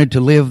I wanted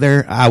to live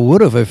there? I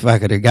would have if I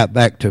could have got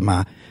back to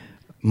my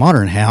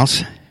modern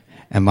house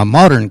and my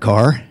modern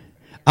car.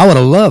 I would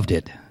have loved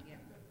it.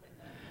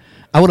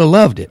 I would have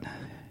loved it.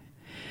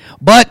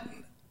 But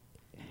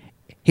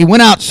he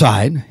went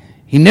outside.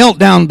 He knelt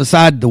down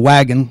beside the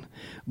wagon,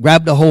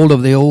 grabbed a hold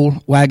of the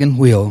old wagon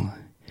wheel,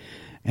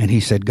 and he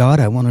said, "God,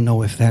 I want to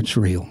know if that's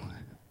real."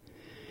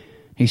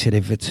 He said,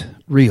 "If it's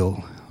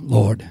real,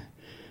 Lord,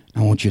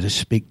 I want you to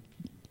speak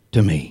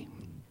to me."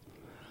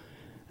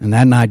 And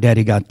that night,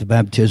 Daddy got the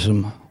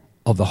baptism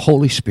of the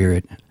Holy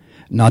Spirit,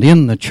 not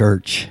in the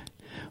church,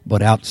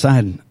 but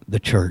outside the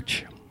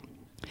church.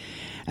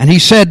 And he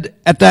said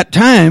at that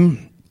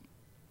time,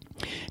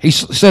 he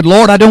said,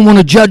 "Lord, I don't want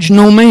to judge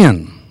no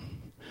man."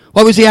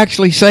 What was he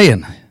actually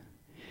saying?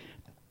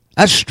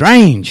 That's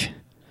strange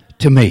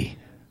to me.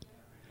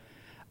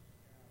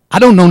 I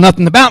don't know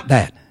nothing about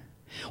that.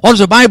 What does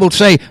the Bible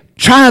say?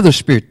 Try the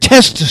Spirit,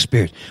 test the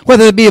Spirit,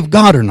 whether it be of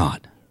God or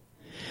not.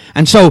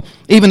 And so,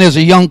 even as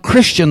a young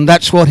Christian,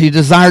 that's what he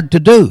desired to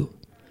do.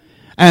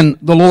 And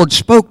the Lord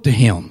spoke to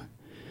him.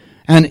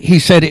 And he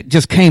said it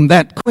just came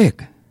that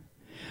quick.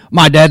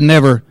 My dad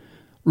never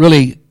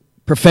really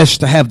professed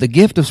to have the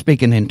gift of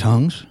speaking in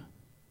tongues.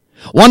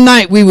 One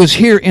night we was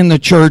here in the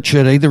church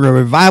at either a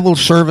revival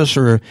service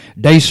or a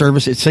day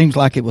service. It seems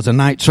like it was a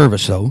night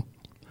service, though.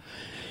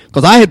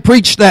 Because I had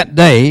preached that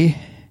day.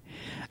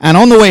 And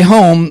on the way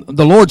home,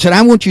 the Lord said,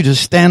 "I want you to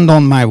stand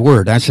on my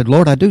word." I said,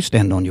 "Lord, I do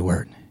stand on your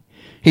word."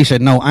 He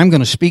said, "No, I'm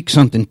going to speak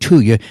something to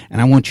you, and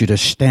I want you to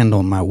stand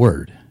on my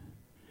word."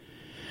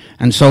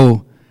 And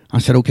so I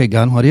said, "Okay,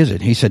 God, what is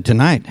it?" He said,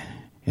 "Tonight,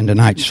 in the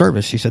night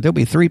service," he said, "there'll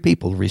be 3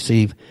 people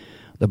receive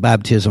the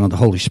baptism of the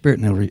Holy Spirit,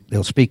 and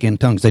they'll speak in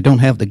tongues. They don't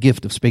have the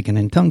gift of speaking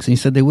in tongues." And he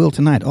said, "They will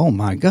tonight." Oh,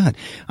 my God.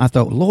 I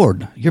thought,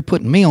 Lord, you're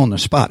putting me on the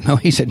spot. No,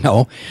 he said,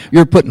 "No,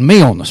 you're putting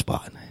me on the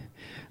spot."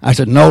 I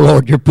said, "No,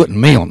 Lord, you're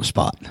putting me on the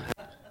spot."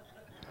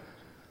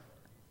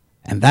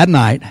 And that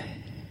night,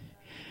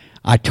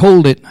 I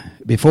told it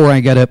before I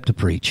got up to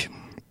preach.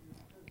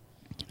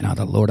 And I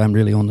thought, Lord, I'm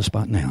really on the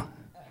spot now.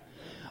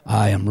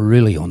 I am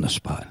really on the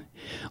spot.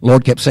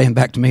 Lord kept saying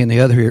back to me in the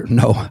other ear,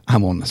 "No,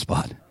 I'm on the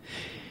spot."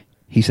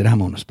 He said,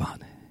 "I'm on the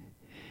spot."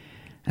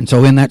 And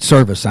so in that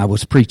service I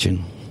was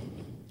preaching.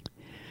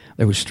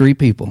 There was 3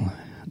 people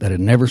that had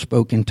never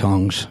spoken in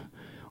tongues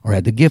or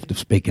had the gift of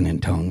speaking in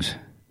tongues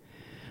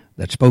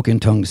that spoke in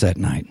tongues that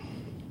night.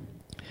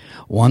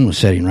 One was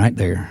sitting right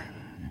there.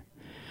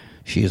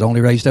 She was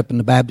only raised up in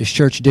the Baptist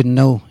church, didn't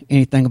know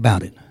anything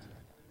about it.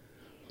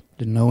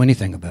 Didn't know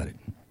anything about it.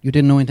 You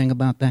didn't know anything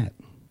about that.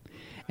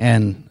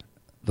 And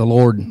the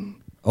Lord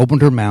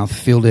opened her mouth,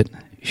 filled it,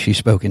 she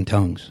spoke in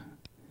tongues.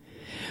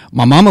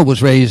 My mama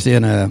was raised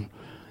in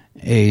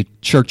a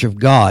Church of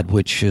God,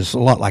 which is a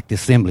lot like the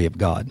Assembly of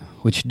God,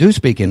 which do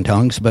speak in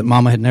tongues, but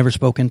Mama had never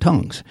spoken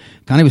tongues.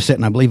 Connie was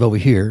sitting, I believe, over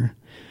here.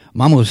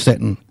 Mama was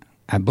sitting,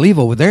 I believe,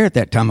 over there at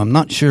that time. I'm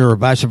not sure, or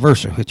vice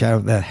versa,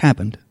 whichever that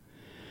happened.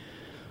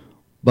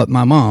 But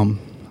my mom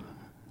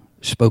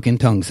spoke in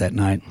tongues that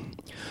night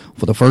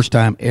for the first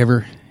time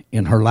ever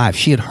in her life.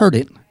 She had heard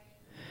it,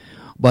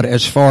 but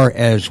as far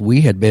as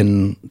we had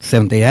been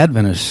Seventh-day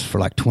Adventists for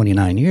like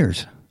 29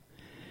 years,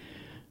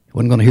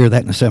 wasn't going to hear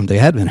that in the Seventh-day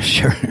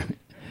Adventist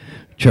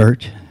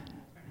church.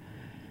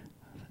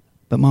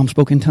 But Mom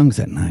spoke in tongues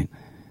that night.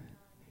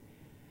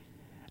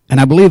 And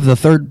I believe the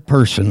third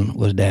person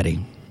was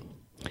Daddy.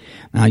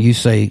 Now you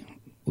say,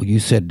 well, you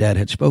said Dad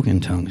had spoken in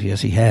tongues.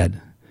 Yes, he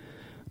had.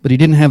 But he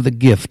didn't have the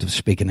gift of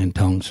speaking in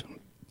tongues.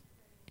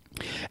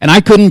 And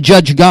I couldn't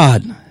judge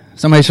God.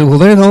 Somebody said, well,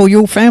 they're all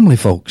your family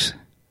folks.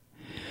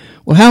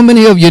 Well, how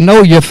many of you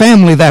know your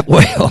family that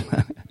well?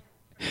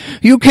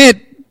 You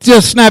can't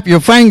just snap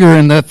your finger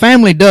and the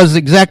family does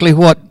exactly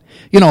what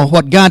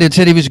God had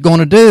said he was going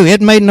to do.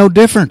 It made no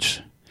difference.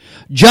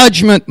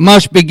 Judgment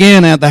must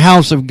begin at the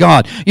house of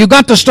God. You've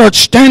got to start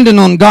standing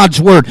on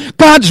God's word.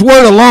 God's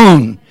word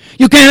alone.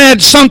 You can't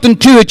add something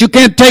to it. You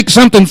can't take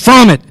something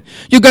from it.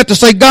 You've got to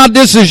say, God,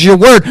 this is your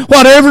word,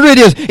 whatever it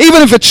is,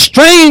 even if it's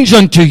strange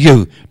unto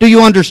you. Do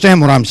you understand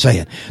what I'm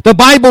saying? The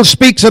Bible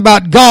speaks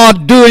about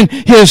God doing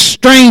his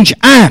strange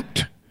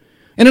act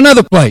in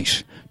another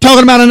place,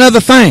 talking about another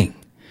thing.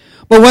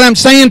 But what I'm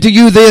saying to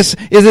you this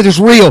is it is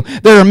real.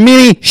 There are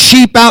many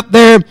sheep out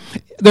there.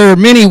 There are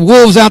many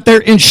wolves out there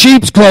in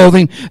sheep's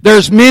clothing.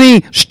 There's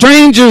many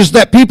strangers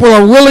that people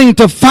are willing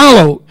to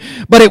follow.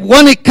 But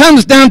when it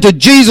comes down to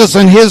Jesus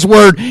and his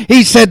word,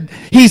 he said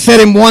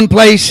in one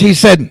place, he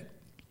said,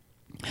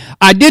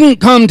 I didn't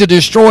come to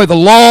destroy the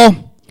law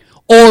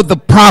or the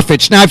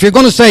prophets. Now, if you're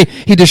going to say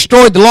he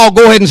destroyed the law,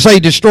 go ahead and say he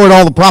destroyed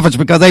all the prophets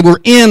because they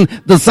were in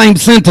the same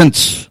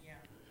sentence.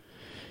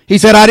 He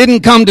said, I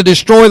didn't come to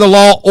destroy the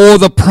law or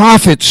the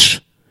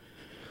prophets.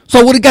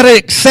 So we got to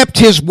accept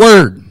his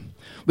word.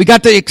 We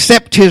got to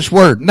accept his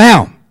word.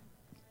 Now,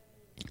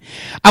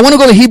 I want to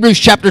go to Hebrews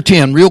chapter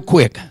 10 real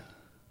quick.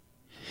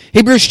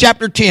 Hebrews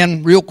chapter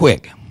 10 real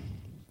quick.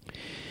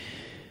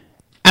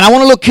 And I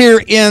want to look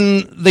here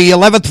in the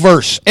 11th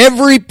verse.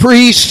 Every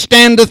priest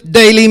standeth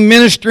daily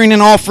ministering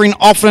and offering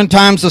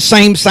oftentimes the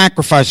same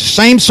sacrifices,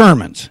 same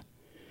sermons.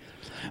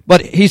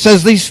 But he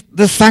says these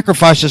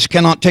sacrifices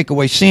cannot take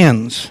away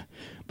sins.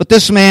 But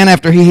this man,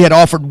 after he had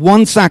offered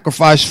one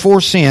sacrifice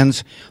for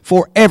sins,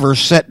 forever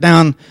sat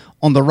down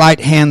on the right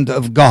hand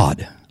of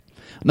God.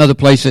 Another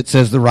place it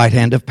says the right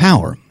hand of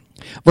power.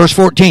 Verse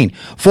 14,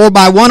 for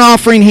by one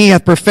offering he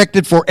hath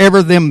perfected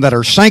forever them that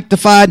are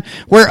sanctified,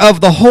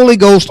 whereof the Holy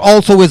Ghost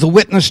also is a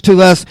witness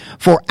to us,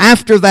 for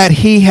after that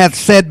he hath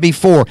said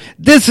before,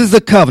 this is the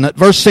covenant,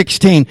 verse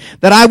 16,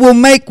 that I will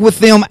make with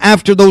them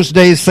after those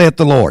days, saith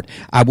the Lord.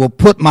 I will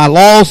put my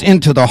laws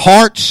into their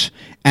hearts,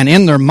 and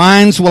in their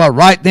minds will I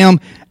write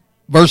them.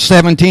 Verse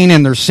 17,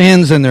 and their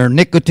sins and their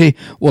iniquity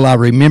will I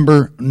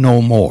remember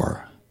no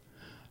more.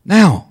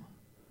 Now,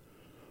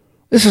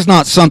 this is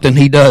not something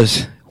he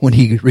does when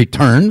he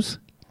returns.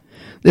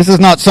 This is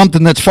not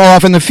something that's far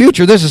off in the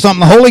future. This is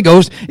something the Holy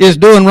Ghost is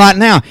doing right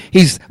now.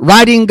 He's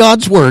writing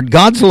God's word,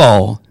 God's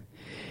law,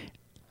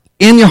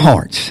 in your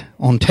hearts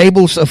on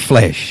tables of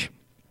flesh.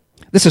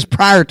 This is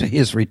prior to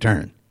his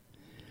return.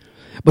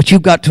 But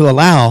you've got to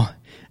allow,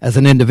 as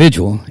an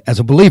individual, as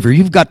a believer,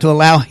 you've got to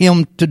allow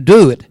him to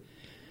do it.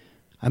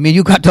 I mean,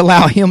 you've got to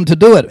allow him to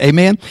do it.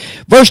 Amen.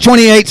 Verse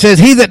 28 says,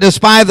 he that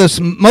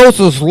despiseth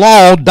Moses'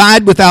 law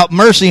died without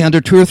mercy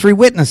under 2 or 3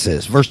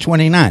 witnesses. Verse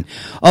 29.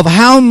 Of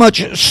how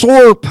much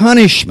sore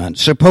punishment,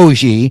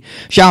 suppose ye,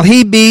 shall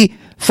he be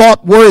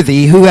thought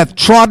worthy who hath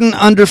trodden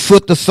under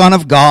foot the Son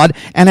of God,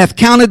 and hath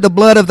counted the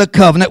blood of the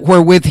covenant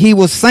wherewith he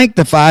was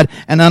sanctified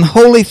an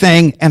unholy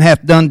thing, and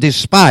hath done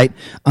despite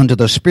unto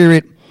the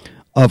Spirit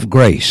of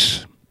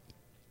grace.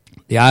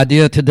 The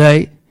idea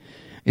today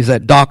is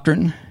that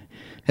doctrine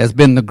has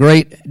been the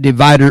great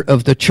divider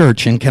of the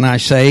church. And can I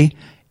say,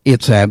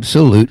 it's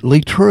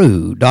absolutely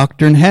true.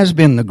 Doctrine has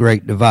been the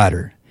great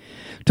divider.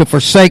 To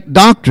forsake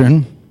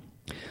doctrine,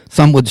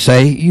 some would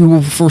say, you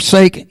will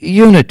forsake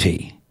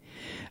unity.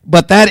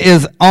 But that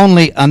is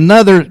only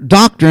another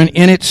doctrine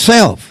in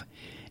itself.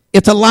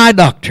 It's a lie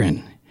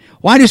doctrine.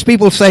 Why do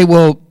people say,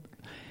 well,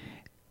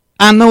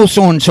 I know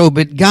so-and-so,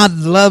 but God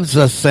loves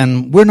us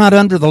and we're not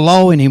under the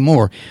law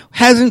anymore?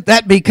 Hasn't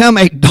that become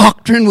a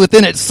doctrine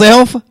within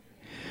itself?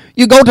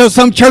 You go to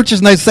some churches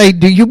and they say,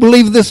 do you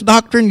believe this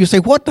doctrine? You say,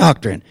 what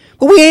doctrine?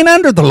 Well, we ain't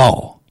under the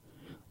law.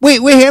 We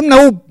have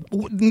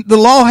the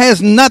law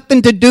has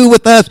nothing to do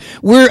with us.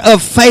 We're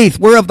of faith.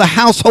 We're of the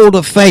household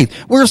of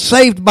faith. We're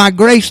saved by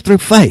grace through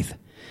faith,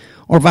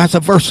 or vice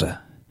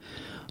versa.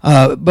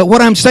 But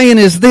what I'm saying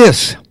is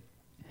this.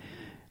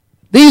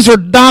 These are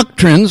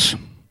doctrines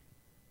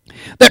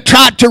that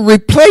try to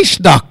replace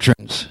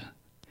doctrines.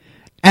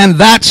 And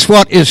that's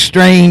what is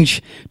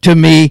strange to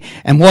me.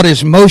 And what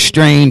is most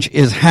strange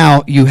is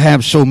how you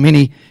have so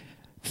many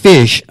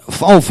fish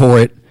fall for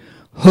it,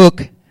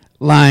 hook,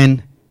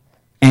 line,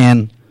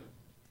 and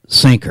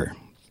sinker.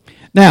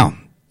 Now,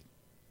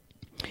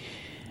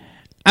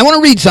 I want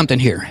to read something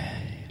here.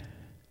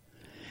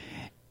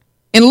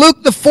 In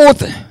Luke the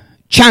 4th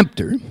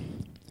chapter,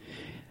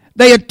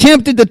 they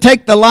attempted to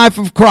take the life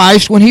of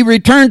Christ when he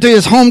returned to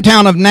his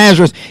hometown of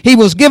Nazareth. He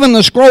was given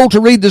the scroll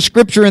to read the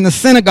scripture in the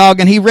synagogue,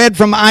 and he read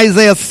from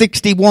Isaiah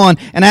 61.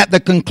 And at the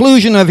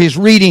conclusion of his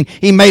reading,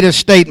 he made a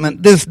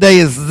statement. This day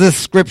is this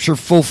scripture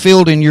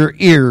fulfilled in your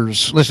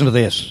ears. Listen to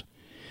this.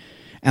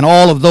 And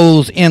all of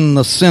those in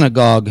the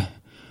synagogue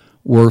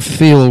were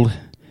filled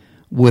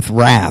with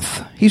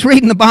wrath. He's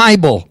reading the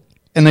Bible,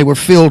 and they were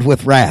filled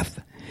with wrath.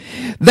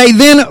 They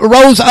then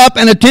rose up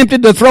and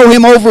attempted to throw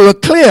him over a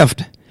cliff.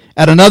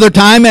 At another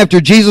time,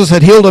 after Jesus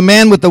had healed a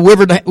man with the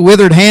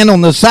withered hand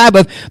on the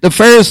Sabbath, the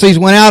Pharisees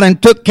went out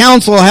and took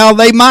counsel how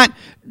they might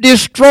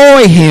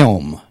destroy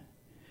him.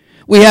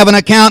 We have an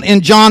account in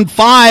John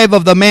 5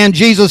 of the man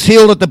Jesus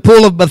healed at the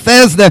pool of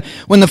Bethesda.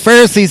 When the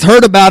Pharisees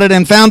heard about it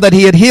and found that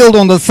he had healed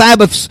on the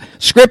Sabbath,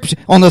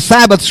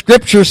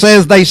 Scripture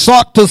says they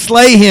sought to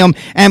slay him.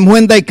 And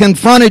when they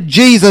confronted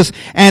Jesus,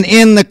 and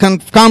in the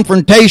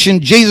confrontation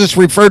Jesus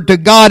referred to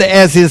God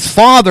as his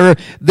Father,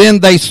 then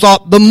they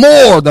sought the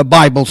more, the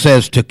Bible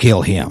says, to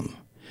kill him.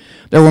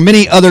 There were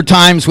many other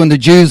times when the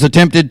Jews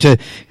attempted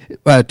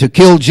to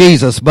kill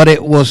Jesus, but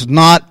it was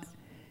not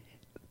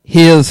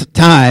his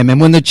time.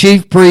 And when the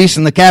chief priests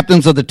and the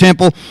captains of the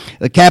temple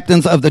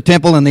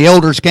and the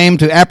elders came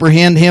to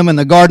apprehend him in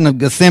the Garden of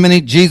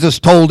Gethsemane, Jesus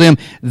told them,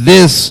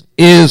 "This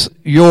is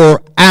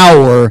your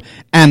hour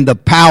and the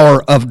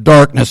power of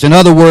darkness." In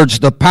other words,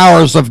 the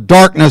powers of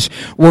darkness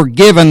were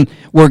given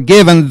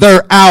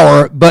their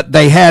hour, but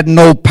they had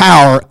no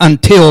power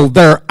until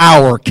their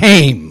hour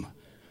came.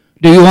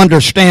 Do you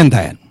understand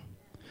that?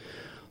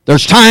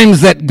 There's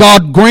times that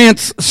God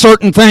grants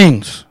certain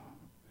things.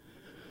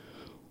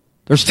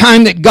 There's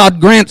time that God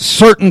grants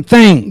certain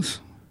things.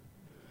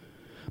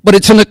 But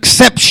it's an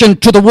exception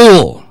to the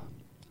rule.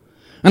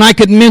 And I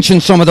could mention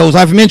some of those.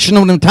 I've mentioned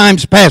them in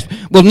times past.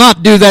 We'll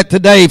not do that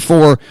today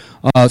for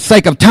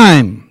sake of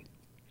time.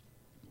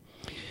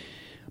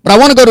 But I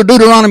want to go to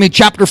Deuteronomy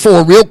chapter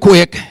 4 real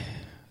quick.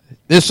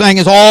 This thing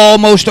is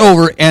almost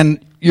over, and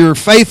your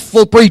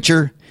faithful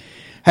preacher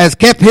has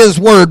kept his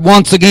word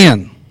once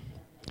again.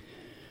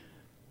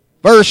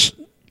 Verse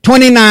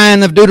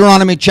 29 of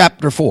Deuteronomy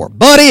chapter 4.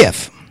 But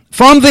if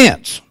from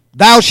thence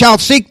thou shalt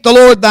seek the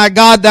Lord thy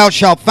God, thou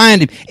shalt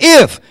find him.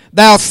 If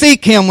thou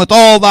seek him with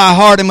all thy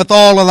heart and with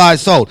all of thy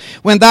soul.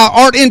 When thou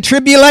art in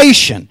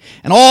tribulation,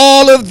 and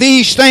all of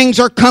these things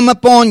are come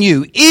upon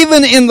you,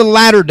 even in the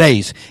latter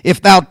days, if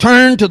thou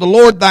turn to the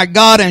Lord thy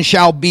God and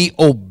shall be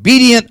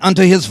obedient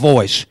unto his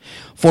voice.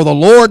 For the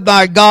Lord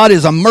thy God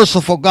is a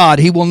merciful God.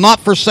 He will not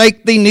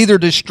forsake thee, neither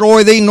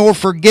destroy thee, nor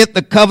forget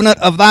the covenant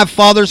of thy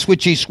fathers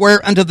which he sware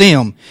unto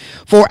them.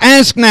 For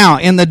ask now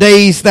in the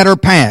days that are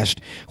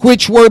past,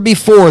 which were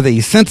before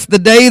thee, since the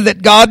day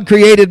that God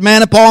created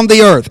man upon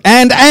the earth,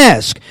 and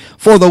ask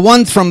for the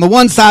one from the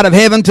one side of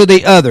heaven to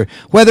the other,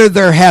 whether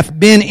there hath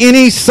been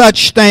any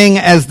such thing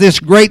as this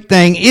great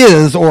thing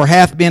is, or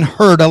hath been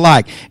heard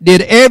alike.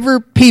 Did ever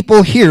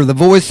people hear the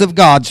voice of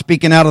God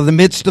speaking out of the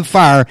midst of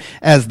fire,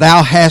 as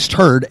thou hast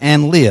heard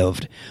and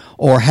lived?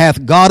 Or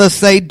hath God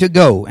essayed to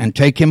go and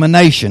take him a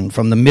nation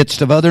from the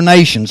midst of other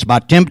nations by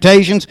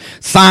temptations,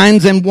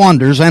 signs, and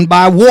wonders, and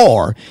by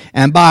war,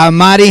 and by a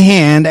mighty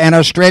hand, and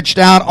a stretched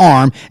out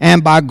arm,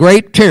 and by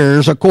great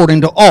terrors, according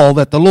to all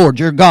that the Lord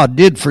your God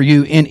did for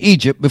you in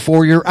Egypt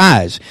before your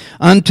eyes?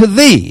 Unto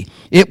thee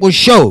it was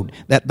showed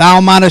that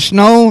thou mightest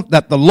know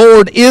that the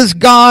Lord is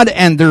God,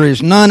 and there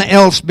is none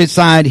else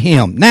beside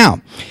him.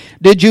 Now,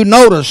 did you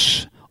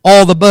notice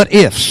all the but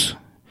ifs?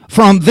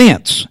 From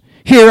thence,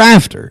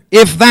 hereafter,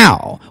 if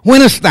thou,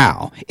 whenest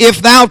thou,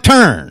 if thou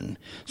turn.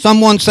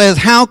 Someone says,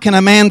 how can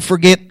a man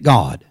forget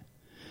God?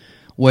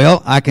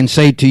 Well, I can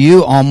say to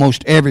you,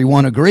 almost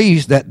everyone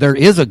agrees that there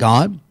is a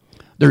God.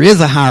 There is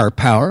a higher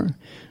power.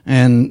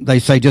 And they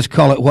say, just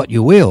call it what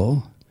you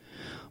will.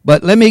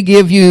 But let me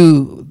give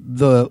you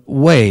the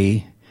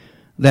way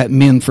that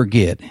men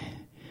forget.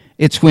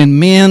 It's when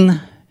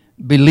men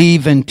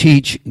believe and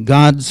teach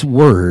God's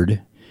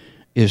word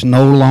is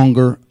no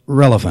longer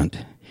relevant.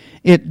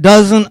 It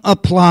doesn't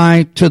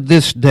apply to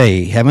this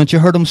day. Haven't you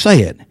heard them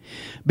say it?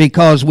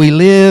 Because we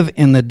live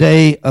in the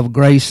day of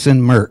grace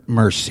and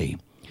mercy.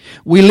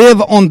 We live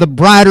on the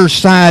brighter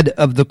side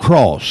of the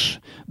cross,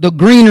 the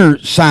greener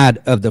side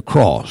of the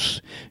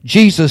cross.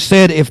 Jesus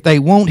said if they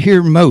won't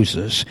hear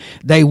Moses,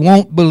 they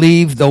won't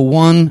believe the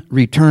one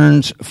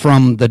returns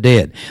from the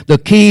dead. The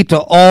key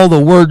to all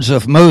the words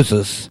of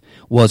Moses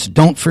was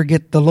don't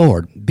forget the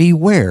Lord.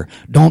 Beware.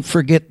 Don't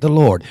forget the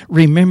Lord.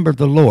 Remember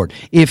the Lord.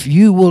 If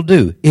you will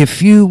do,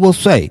 if you will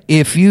say,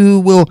 if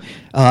you will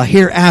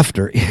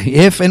hereafter,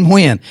 if and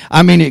when.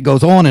 I mean, it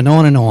goes on and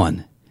on and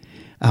on.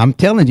 I'm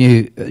telling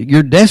you,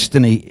 your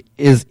destiny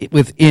is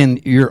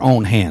within your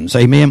own hands.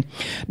 Amen.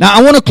 Now,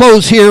 I want to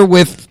close here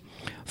with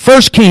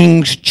 1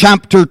 Kings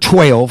chapter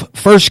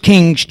 12. 1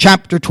 Kings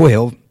chapter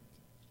 12.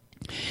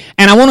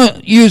 And I want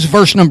to use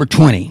verse number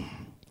 20.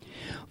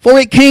 For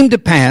it came to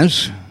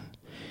pass,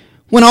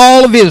 when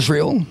all of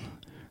Israel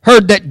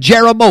heard that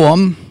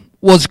Jeroboam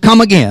was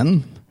come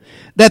again,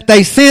 that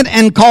they sent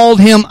and called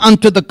him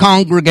unto the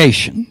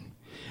congregation,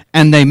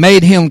 and they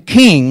made him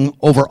king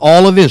over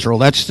all of Israel.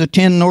 That's the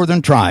 10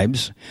 northern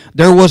tribes.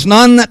 There was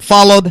none that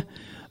followed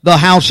the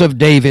house of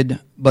David,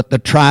 but the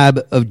tribe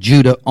of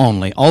Judah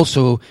only.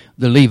 Also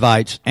the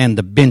Levites and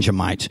the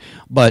Benjamites.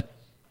 But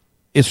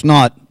it's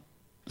not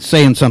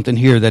saying something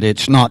here that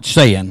it's not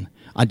saying.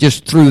 I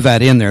just threw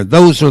that in there.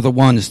 Those are the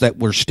ones that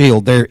were still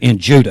there in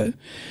Judah.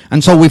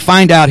 And so we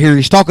find out here,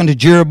 he's talking to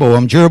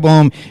Jeroboam.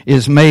 Jeroboam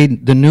is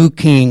made the new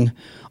king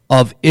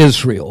of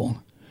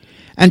Israel.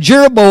 And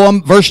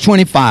Jeroboam, verse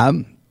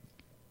 25,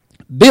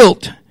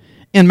 built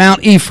in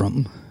Mount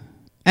Ephraim,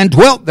 and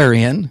dwelt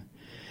therein,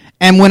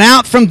 and went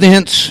out from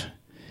thence,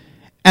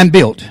 and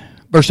built.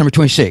 Verse number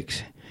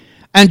 26.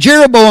 And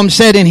Jeroboam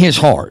said in his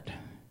heart,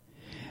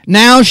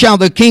 now shall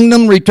the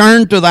kingdom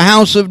return to the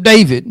house of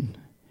David.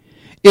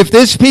 If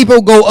this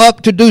people go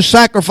up to do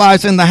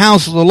sacrifice in the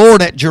house of the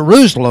Lord at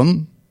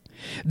Jerusalem,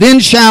 then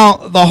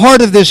shall the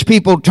heart of this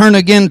people turn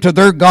again to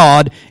their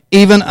God,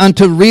 even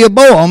unto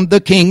Rehoboam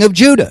the king of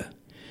Judah.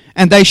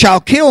 And they shall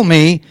kill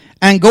me,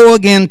 and go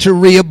again to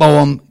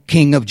Rehoboam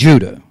king of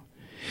Judah.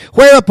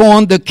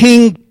 Whereupon the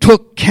king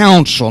took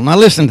counsel. Now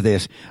listen to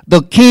this.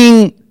 The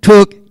king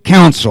took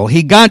counsel.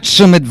 He got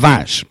some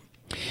advice.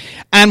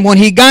 And when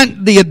he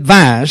got that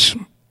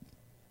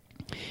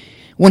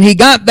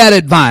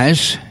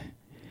advice,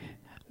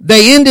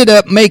 they ended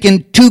up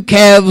making 2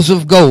 calves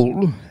of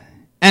gold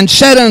and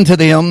said unto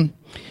them,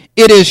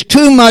 it is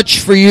too much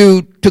for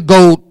you to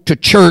go to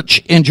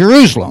church in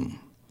Jerusalem.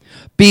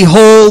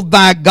 Behold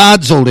thy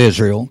gods, O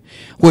Israel,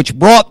 which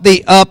brought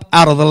thee up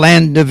out of the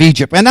land of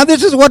Egypt. And now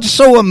this is what's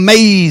so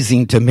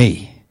amazing to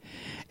me,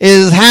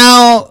 is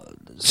how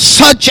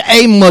such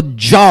a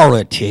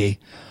majority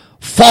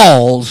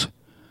falls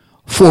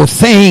for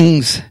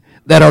things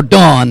that are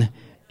done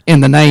in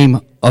the name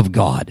of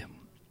God.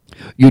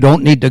 You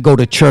don't need to go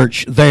to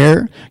church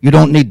there. You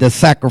don't need to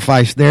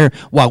sacrifice there.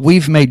 Well,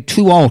 we've made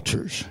 2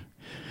 altars.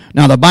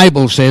 Now, the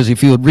Bible says,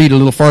 if you would read a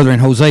little further in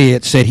Hosea,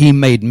 it said he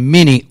made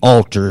many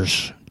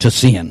altars to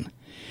sin.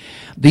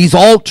 These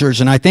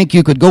altars, and I think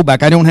you could go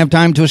back, I don't have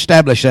time to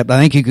establish that, but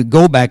I think you could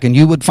go back and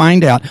you would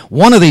find out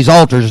one of these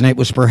altars, and it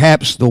was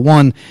perhaps the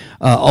one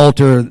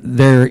altar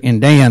there in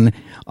Dan,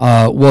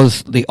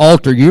 was the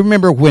altar. You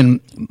remember when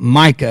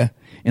Micah,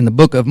 in the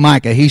book of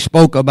Micah, he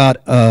spoke about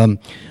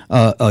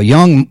a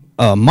young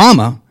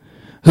mama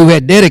who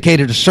had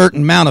dedicated a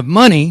certain amount of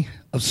money,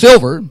 of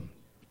silver,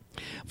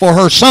 for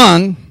her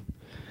son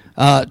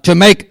to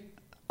make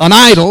an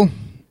idol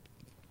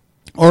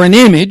or an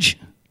image.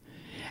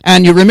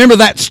 And you remember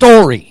that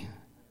story.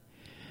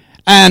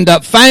 And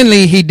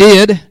finally he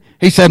did.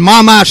 He said,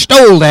 Mom, I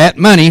stole that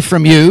money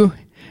from you.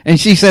 And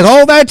she said,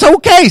 oh, that's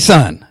okay,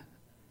 son.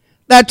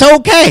 That's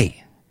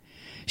okay.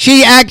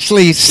 She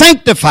actually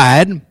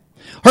sanctified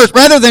her,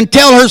 rather than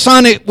tell her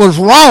son it was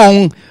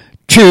wrong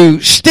to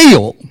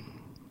steal.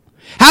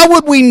 How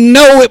would we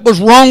know it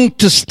was wrong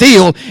to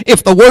steal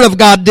if the Word of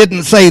God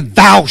didn't say,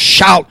 thou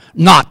shalt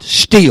not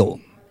steal?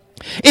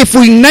 If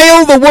we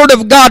nail the Word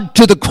of God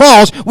to the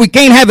cross, we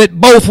can't have it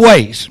both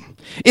ways.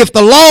 If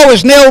the law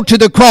is nailed to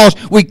the cross,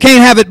 we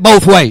can't have it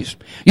both ways.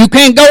 You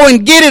can't go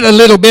and get it a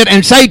little bit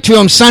and say to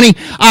him, Sonny,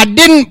 I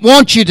didn't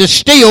want you to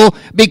steal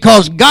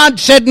because God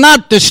said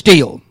not to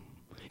steal.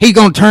 He's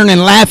going to turn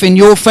and laugh in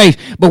your face.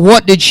 But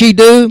what did she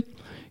do?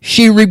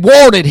 She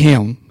rewarded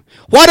him.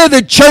 What are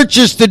the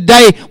churches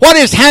today? What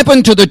has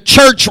happened to the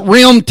church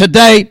realm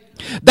today?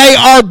 They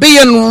are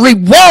being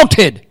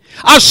rewarded.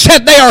 I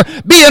said they are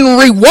being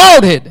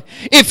rewarded.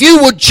 If you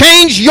would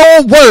change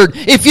your word,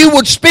 if you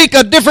would speak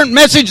a different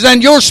message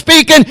than you're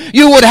speaking,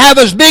 you would have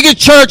as big a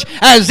church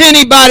as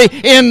anybody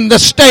in the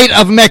state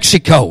of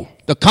Mexico,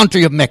 the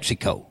country of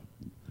Mexico.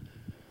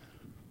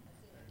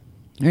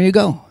 There you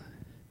go.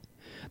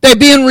 They're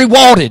being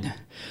rewarded.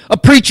 A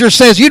preacher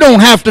says, you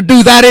don't have to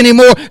do that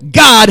anymore.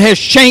 God has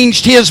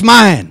changed his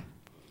mind.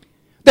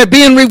 They're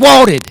being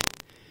rewarded.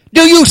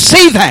 Do you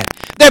see that?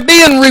 They're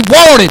being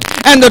rewarded,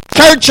 and the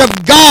church of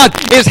God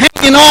is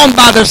hanging on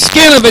by the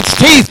skin of its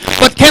teeth.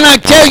 But can I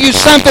tell you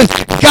something?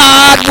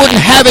 God wouldn't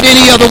have it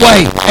any other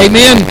way.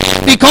 Amen?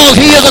 Because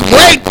he is a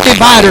great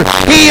divider.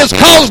 He has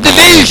caused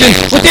division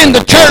within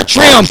the church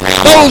realm.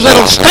 Those that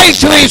will stay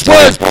to his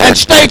words and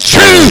stay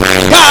true,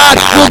 God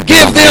will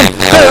give them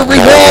their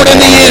reward in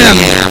the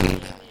end.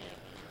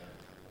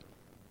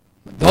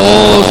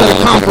 Those that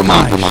are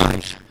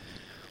compromised,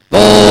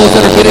 those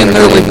that are getting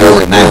their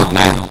reward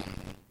now,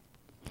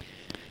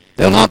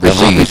 they'll not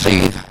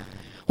receive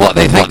what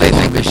they think they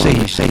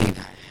receive.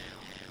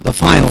 The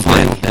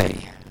final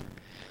day.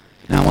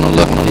 Now I want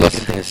to look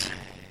at this.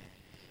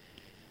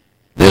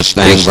 This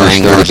thing,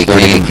 verse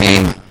 30,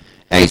 became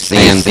a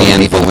sin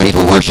for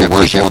people worship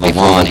the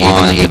one,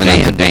 even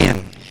unto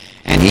Dan.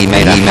 And he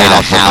made a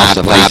house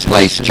of high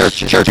place,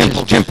 churches,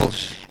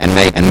 temples. And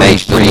made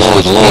priests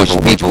of the Lord's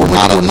people,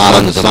 not of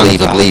the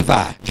sons of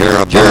Levi.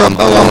 Jeroboam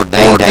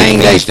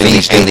ordained a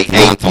feast in the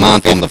 8th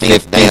month, on the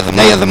 5th day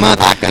of the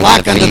month,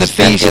 like unto the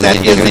feast that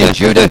is in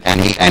Judah.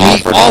 And he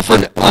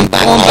offered on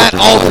that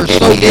altar,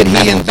 so did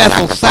he in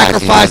Bethel,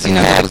 sacrificing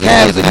of the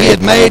calves that he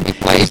had made. He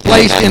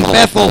placed in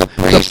Bethel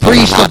the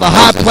priest of the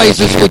high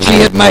places which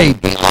he had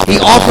made. He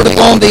offered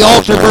upon the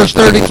altar, verse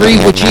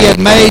 33, which he had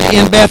made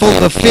in Bethel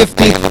the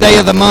 15th day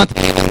of the month,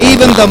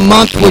 even the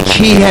month which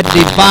he had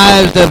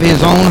devised of his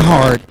own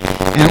heart,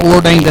 and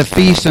ordained a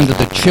feast unto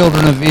the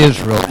children of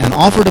Israel, and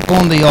offered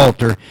upon the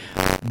altar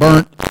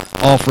burnt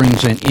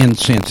offerings and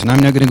incense. And I'm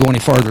not going to go any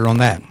farther on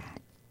that.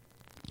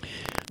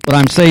 But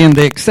I'm saying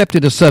they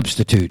accepted a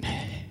substitute.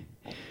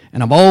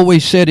 And I've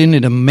always said, isn't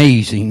it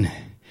amazing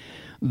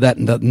that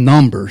the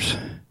numbers,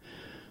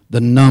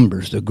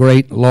 the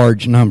great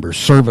large numbers,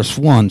 service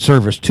 1,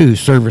 service 2,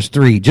 service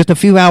 3, just a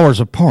few hours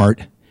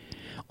apart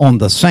on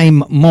the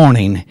same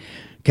morning,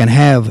 can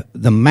have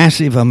the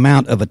massive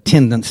amount of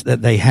attendance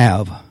that they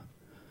have.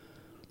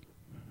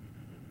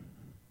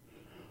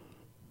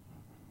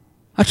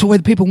 That's the way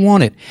the people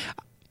want it.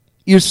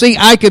 You see,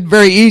 I could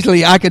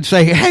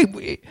say,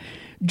 hey,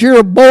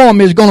 Jeroboam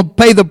is going to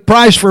pay the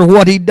price for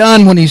what he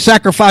done when he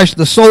sacrificed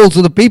the souls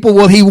of the people.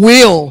 Well, he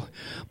will.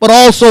 But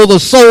also the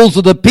souls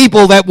of the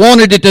people that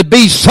wanted it to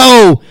be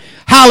so.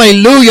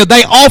 Hallelujah.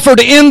 They offered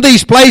in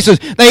these places.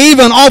 They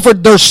even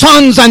offered their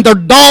sons and their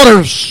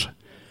daughters.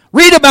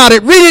 Read about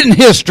it. Read it in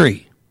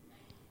history.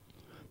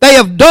 They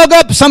have dug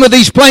up some of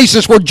these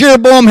places where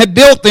Jeroboam had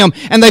built them,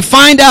 and they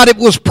find out it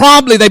was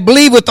probably, they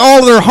believe with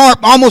all their heart,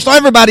 almost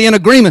everybody in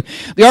agreement,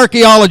 the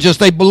archaeologists,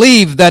 they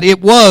believe that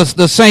it was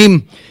the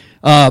same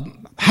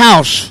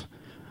house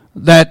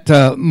that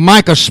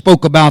Micah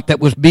spoke about that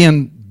was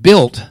being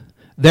built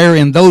there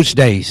in those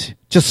days.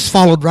 Just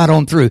followed right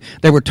on through.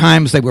 There were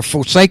times they were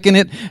forsaking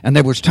it, and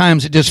there was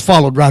times it just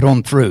followed right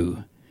on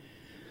through.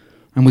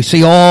 And we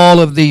see all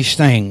of these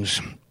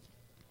things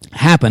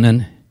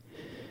happening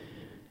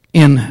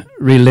in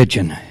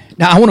religion.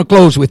 Now, I want to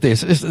close with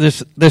this.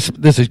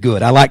 This is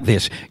good. I like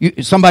this.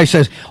 Somebody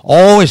says,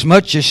 "Oh, as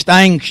much as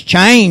things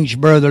change,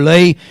 Brother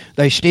Lee,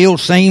 they still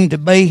seem to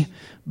be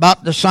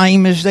about the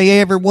same as they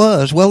ever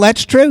was." Well,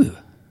 that's true.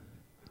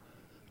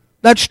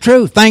 That's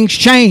true. Things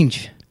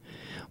change.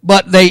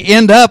 But they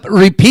end up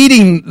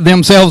repeating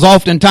themselves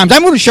oftentimes.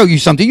 I'm going to show you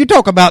something. You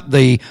talk about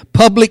the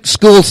public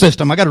school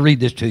system. I got to read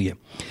this to you.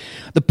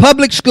 The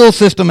public school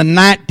system in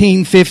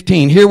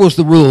 1915. Here was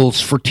the rules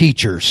for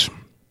teachers.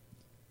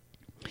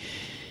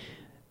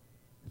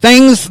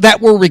 Things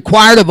that were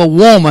required of a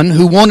woman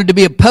who wanted to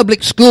be a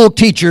public school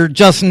teacher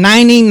just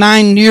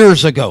 99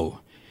 years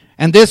ago.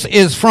 And this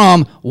is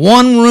from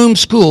one-room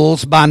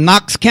schools by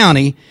Knox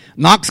County,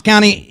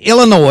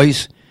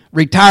 Illinois,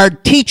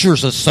 Retired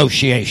Teachers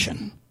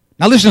Association.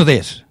 Now listen to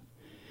this.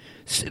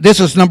 This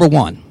is number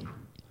one.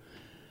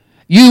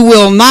 You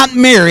will not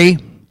marry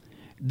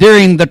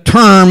during the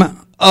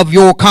term of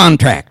your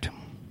contract.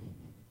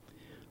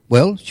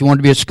 Well, she wanted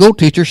to be a school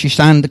teacher. She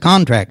signed the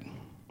contract.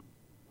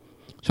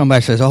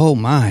 Somebody says, "Oh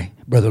my,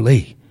 Brother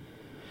Lee,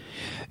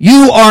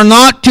 you are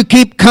not to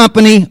keep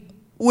company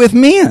with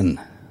men."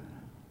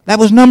 That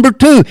was number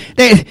two.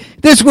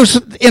 This was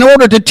in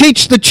order to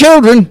teach the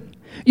children,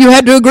 you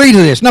had to agree to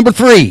this. Number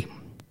three,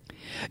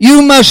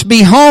 you must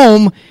be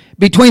home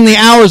between the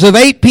hours of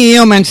 8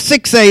 p.m. and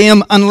 6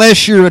 a.m.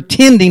 unless you're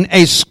attending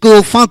a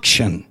school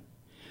function.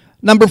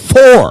 Number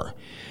four,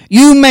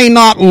 you may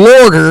not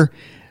loiter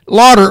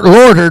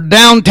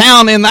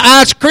downtown in the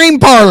ice cream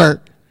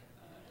parlor.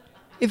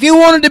 If you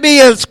wanted to be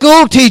a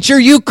school teacher,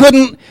 you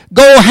couldn't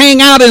go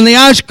hang out in the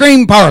ice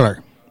cream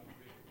parlor.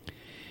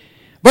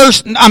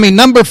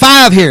 Number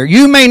 5 here.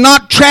 You may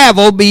not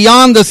travel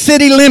beyond the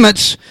city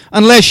limits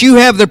unless you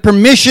have the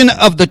permission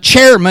of the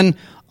chairman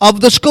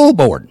of the school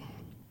board.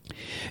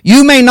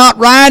 You may not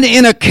ride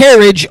in a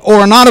carriage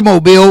or an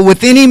automobile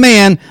with any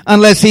man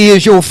unless he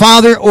is your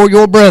father or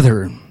your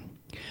brother.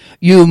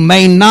 You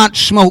may not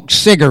smoke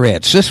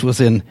cigarettes. This was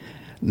in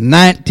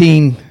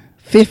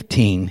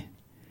 1915.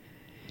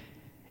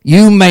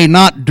 You may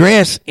not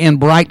dress in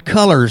bright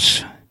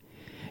colors.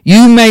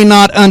 You may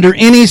not under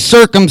any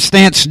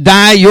circumstance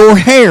dye your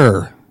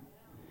hair.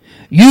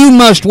 You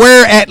must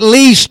wear at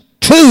least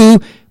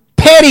 2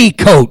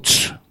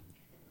 petticoats.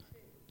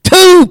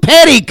 2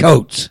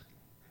 petticoats.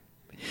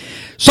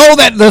 So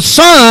that the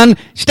sun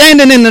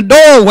standing in the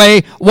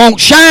doorway won't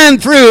shine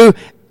through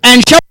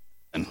and show.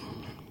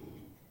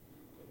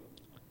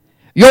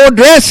 Your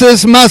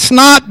dresses must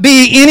not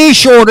be any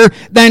shorter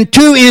than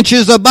 2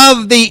 inches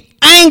above the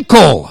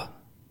ankle.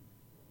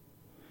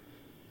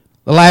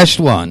 The last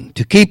one.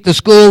 To keep the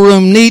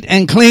schoolroom neat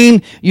and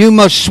clean, you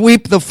must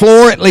sweep the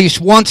floor at least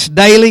once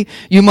daily.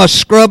 You must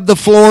scrub the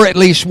floor at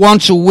least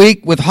once a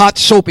week with hot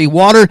soapy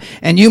water.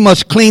 And you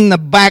must clean the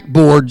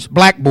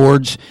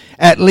blackboards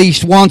at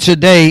least once a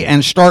day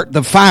and start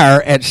the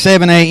fire at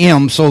 7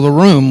 a.m. so the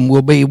room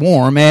will be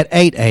warm at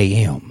 8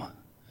 a.m.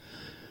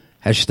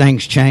 Has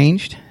things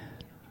changed?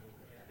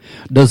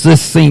 Does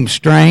this seem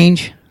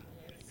strange?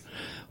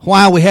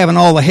 Why are we having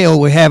all the hell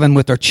we're having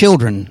with our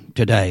children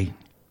today?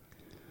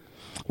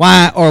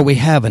 Why are we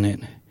having it?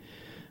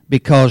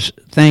 Because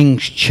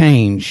things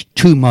change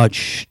too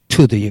much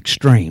to the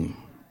extreme.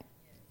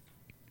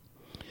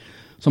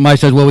 Somebody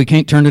says, "Well, we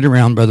can't turn it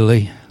around, Brother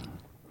Lee.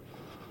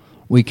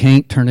 We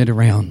can't turn it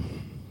around."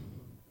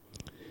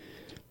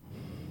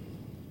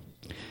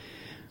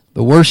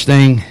 The worst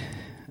thing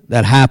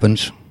that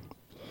happens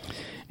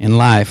in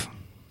life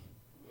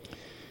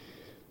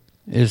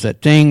is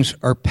that things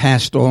are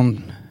passed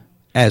on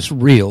as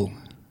real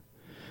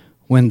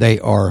when they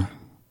are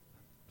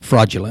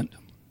fraudulent.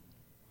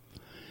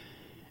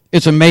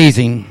 It's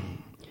amazing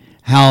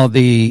how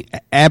the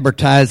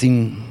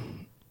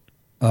advertising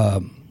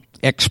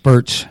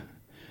experts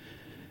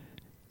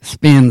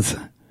spends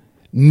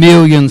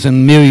millions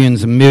and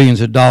millions and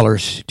millions of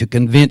dollars to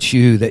convince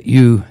you that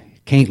you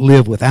can't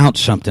live without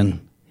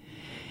something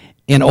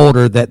in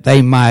order that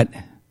they might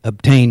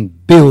obtain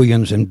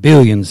billions and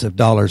billions of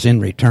dollars in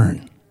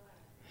return.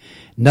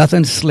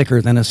 Nothing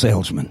slicker than a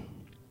salesman.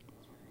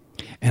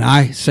 And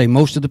I say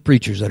most of the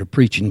preachers that are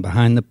preaching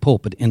behind the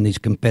pulpit in these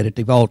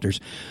competitive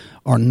altars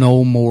are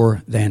no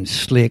more than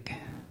slick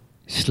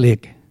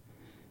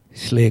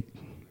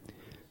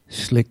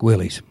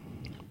willies.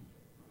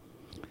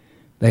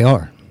 They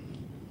are.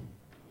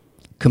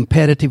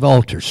 Competitive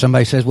altars.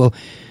 Somebody says, "Well,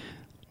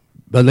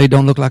 but they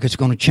don't look like it's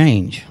going to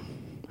change."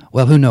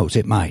 Well, who knows?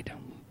 It might.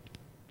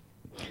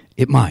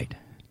 It might.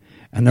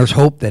 And there's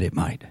hope that it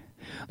might.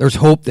 There's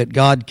hope that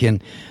God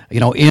can,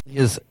 in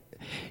His...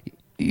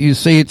 You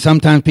see it,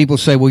 sometimes people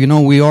say,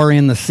 well, we are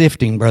in the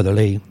sifting, Brother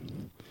Lee.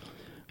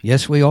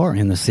 Yes, we are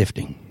in the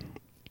sifting.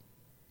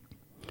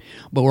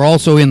 But we're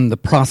also in the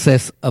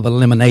process of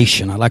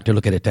elimination. I like to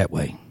look at it that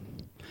way.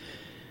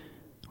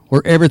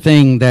 Where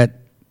everything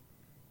that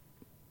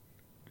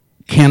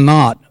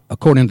cannot,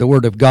 according to the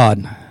Word of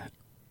God,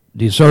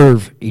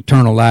 deserve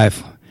eternal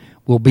life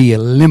will be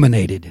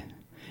eliminated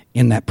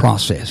in that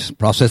process.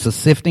 Process of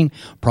sifting,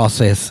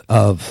 process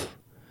of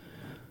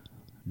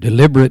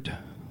deliberate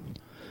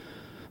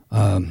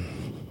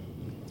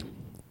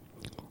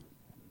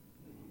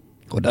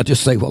what did I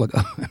just say a while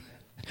ago?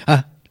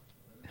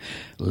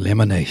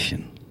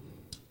 Elimination.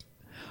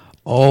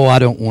 Oh, I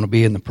don't want to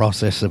be in the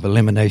process of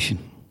elimination.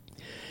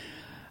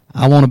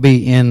 I want to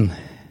be in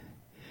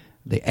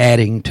the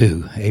adding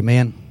to.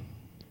 Amen.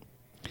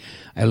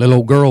 A little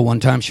old girl one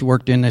time, she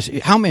worked in this.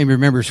 How many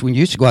remembers when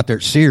you used to go out there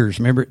at Sears?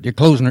 Remember, they're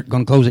going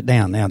to close it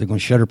down now. They're going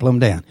to shut her plumb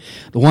down.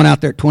 The one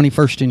out there at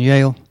 21st and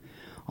Yale,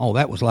 oh,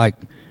 that was like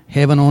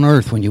heaven on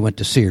earth when you went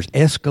to Sears.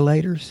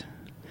 Escalators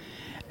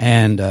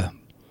and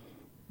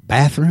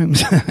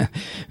bathrooms.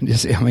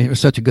 It was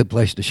such a good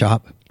place to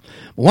shop.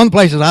 But one of the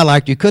places I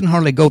liked, you couldn't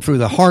hardly go through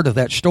the heart of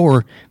that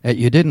store that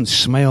you didn't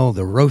smell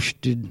the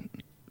roasted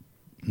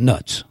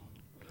nuts.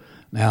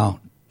 Now,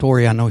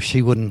 Tori, I know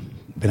she wouldn't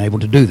have been able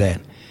to do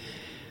that.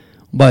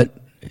 But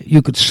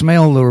you could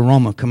smell the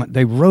aroma coming.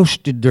 They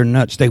roasted their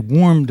nuts. They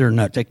warmed their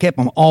nuts. They kept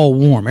them all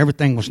warm.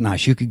 Everything was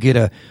nice. You could get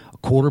a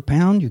quarter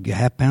pound. You get a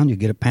half pound. You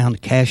get a pound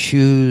of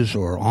cashews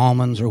or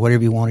almonds or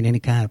whatever you wanted,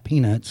 any kind of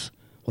peanuts,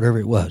 whatever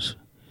it was.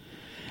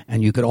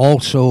 And you could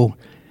also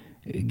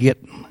get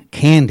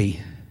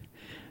candy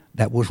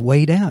that was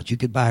weighed out. You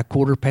could buy a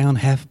quarter pound,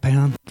 half a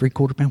pound,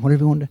 3/4 pound,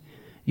 whatever you wanted.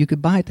 You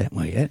could buy it that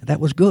way. That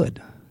was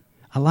good.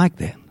 I like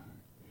that.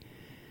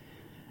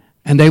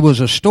 And there was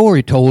a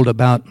story told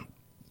about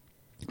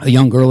a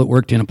young girl that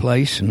worked in a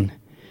place, and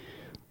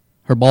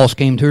her boss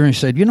came to her and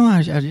said,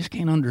 I just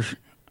can't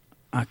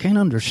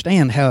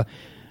understand how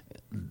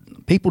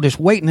people just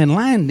waiting in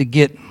line to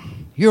get,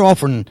 you're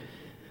offering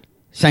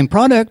same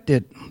product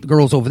that the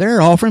girls over there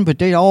are offering, but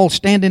they all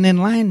standing in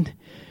line.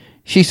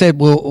 She said,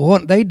 well,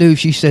 what they do,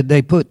 she said,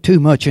 they put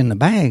too much in the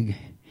bag,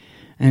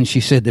 and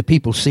she said the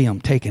people see them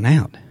taken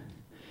out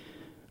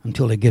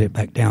until they get it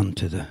back down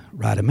to the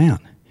right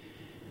amount.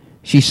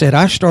 She said,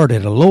 I start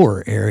at a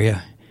lower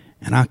area,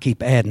 and I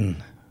keep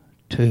adding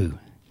to.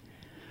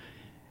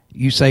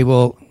 You say,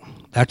 well,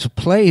 that's a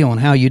play on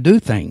how you do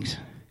things.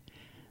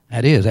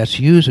 That is. That's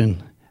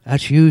using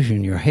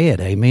your head.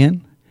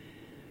 Amen.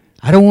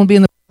 I don't want to be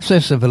in the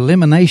process of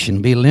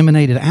elimination, be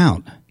eliminated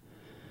out.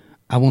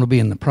 I want to be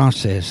in the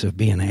process of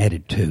being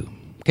added to.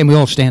 Can we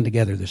all stand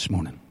together this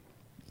morning?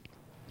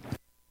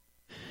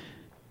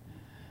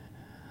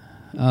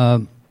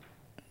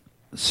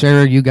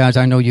 Sarah, you guys,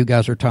 I know you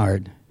guys are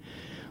tired.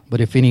 But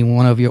if any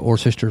one of you or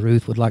Sister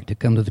Ruth would like to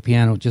come to the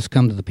piano, just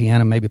come to the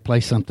piano, maybe play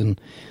something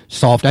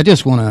soft. I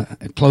just want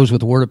to close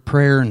with a word of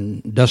prayer,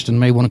 and Dustin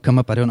may want to come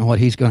up. I don't know how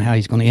he's going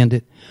to end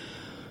it.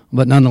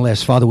 But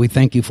nonetheless, Father, we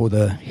thank you for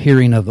the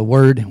hearing of the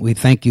word. We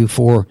thank you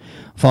for,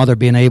 Father,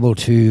 being able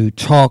to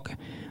talk.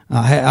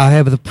 I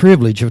have the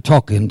privilege of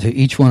talking to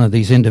each one of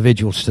these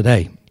individuals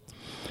today.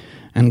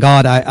 And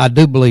God, I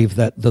do believe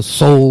that the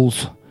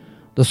souls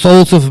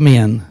of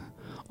men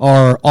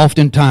are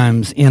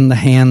oftentimes in the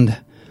hand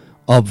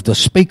of the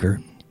speaker.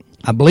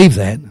 I believe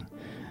that.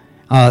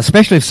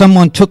 Especially if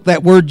someone took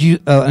that word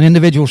an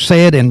individual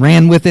said and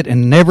ran with it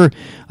and never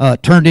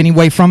turned any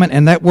way from it,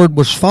 and that word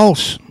was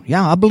false.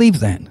 Yeah, I believe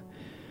that.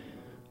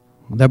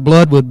 Their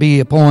blood would be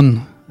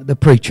upon the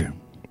preacher.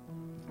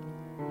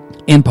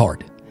 In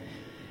part.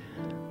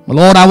 Well,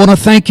 Lord, I want to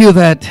thank you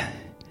that,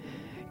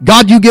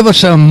 God, you give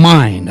us a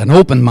mind, an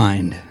open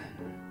mind.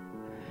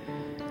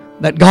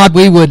 That, God,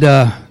 we would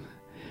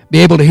be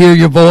able to hear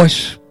your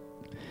voice.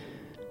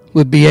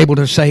 Would be able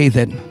to say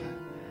that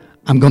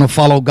I'm going to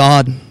follow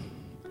God.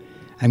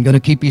 I'm going to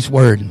keep His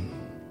word.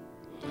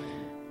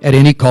 At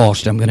any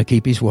cost, I'm going to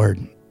keep His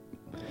word.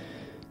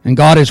 And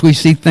God, as we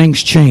see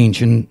things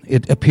change, and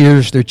it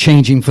appears they're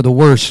changing for the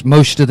worse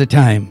most of the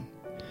time,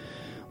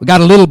 we got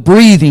a little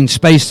breathing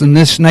space in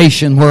this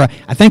nation where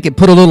I think it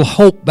put a little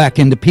hope back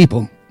into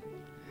people.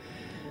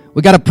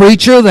 We got a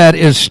preacher that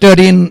is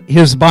studying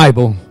his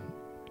Bible.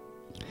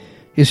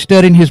 He's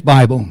studying his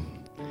Bible.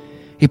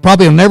 He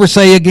probably will never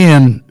say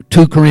again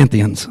 2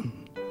 Corinthians.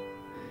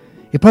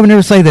 He'll probably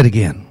never say that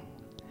again.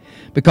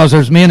 Because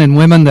there's men and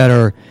women that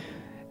are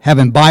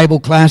having Bible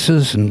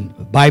classes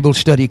and Bible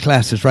study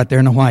classes right there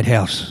in the White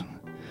House.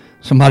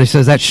 Somebody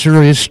says that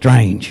sure is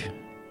strange.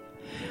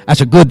 That's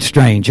a good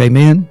strange,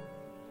 amen?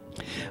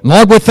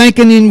 Lord, we're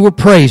thanking and we're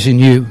praising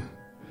you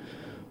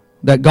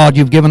that, God,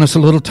 you've given us a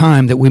little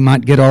time that we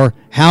might get our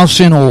house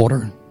in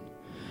order.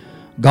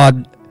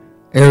 God,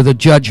 ere the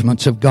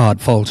judgments of God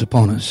falls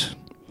upon us.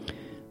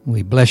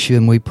 We bless you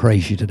and we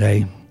praise you today.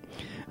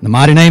 In the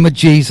mighty name of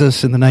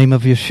Jesus, in the name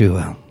of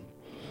Yeshua.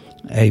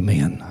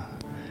 Amen.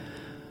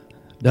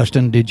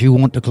 Dustin, did you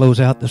want to close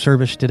out the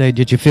service today?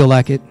 Did you feel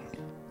like it?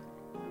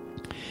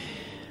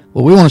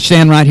 Well, we want to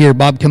stand right here.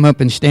 Bob, come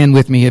up and stand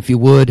with me if you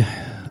would.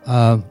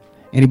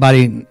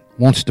 Anybody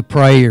wants to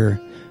pray or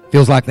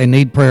feels like they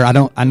need prayer?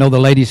 I know the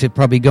ladies have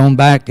probably gone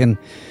back and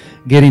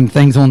getting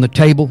things on the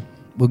table.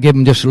 We'll give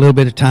them just a little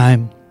bit of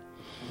time.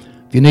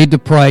 If you need to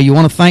pray, you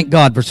want to thank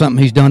God for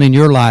something He's done in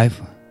your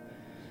life.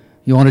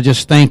 You want to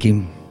just thank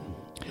Him.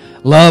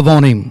 Love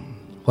on Him.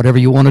 Whatever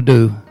you want to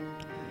do.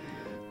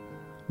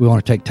 We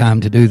want to take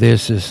time to do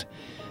this as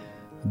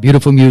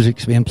beautiful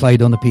music's being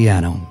played on the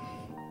piano.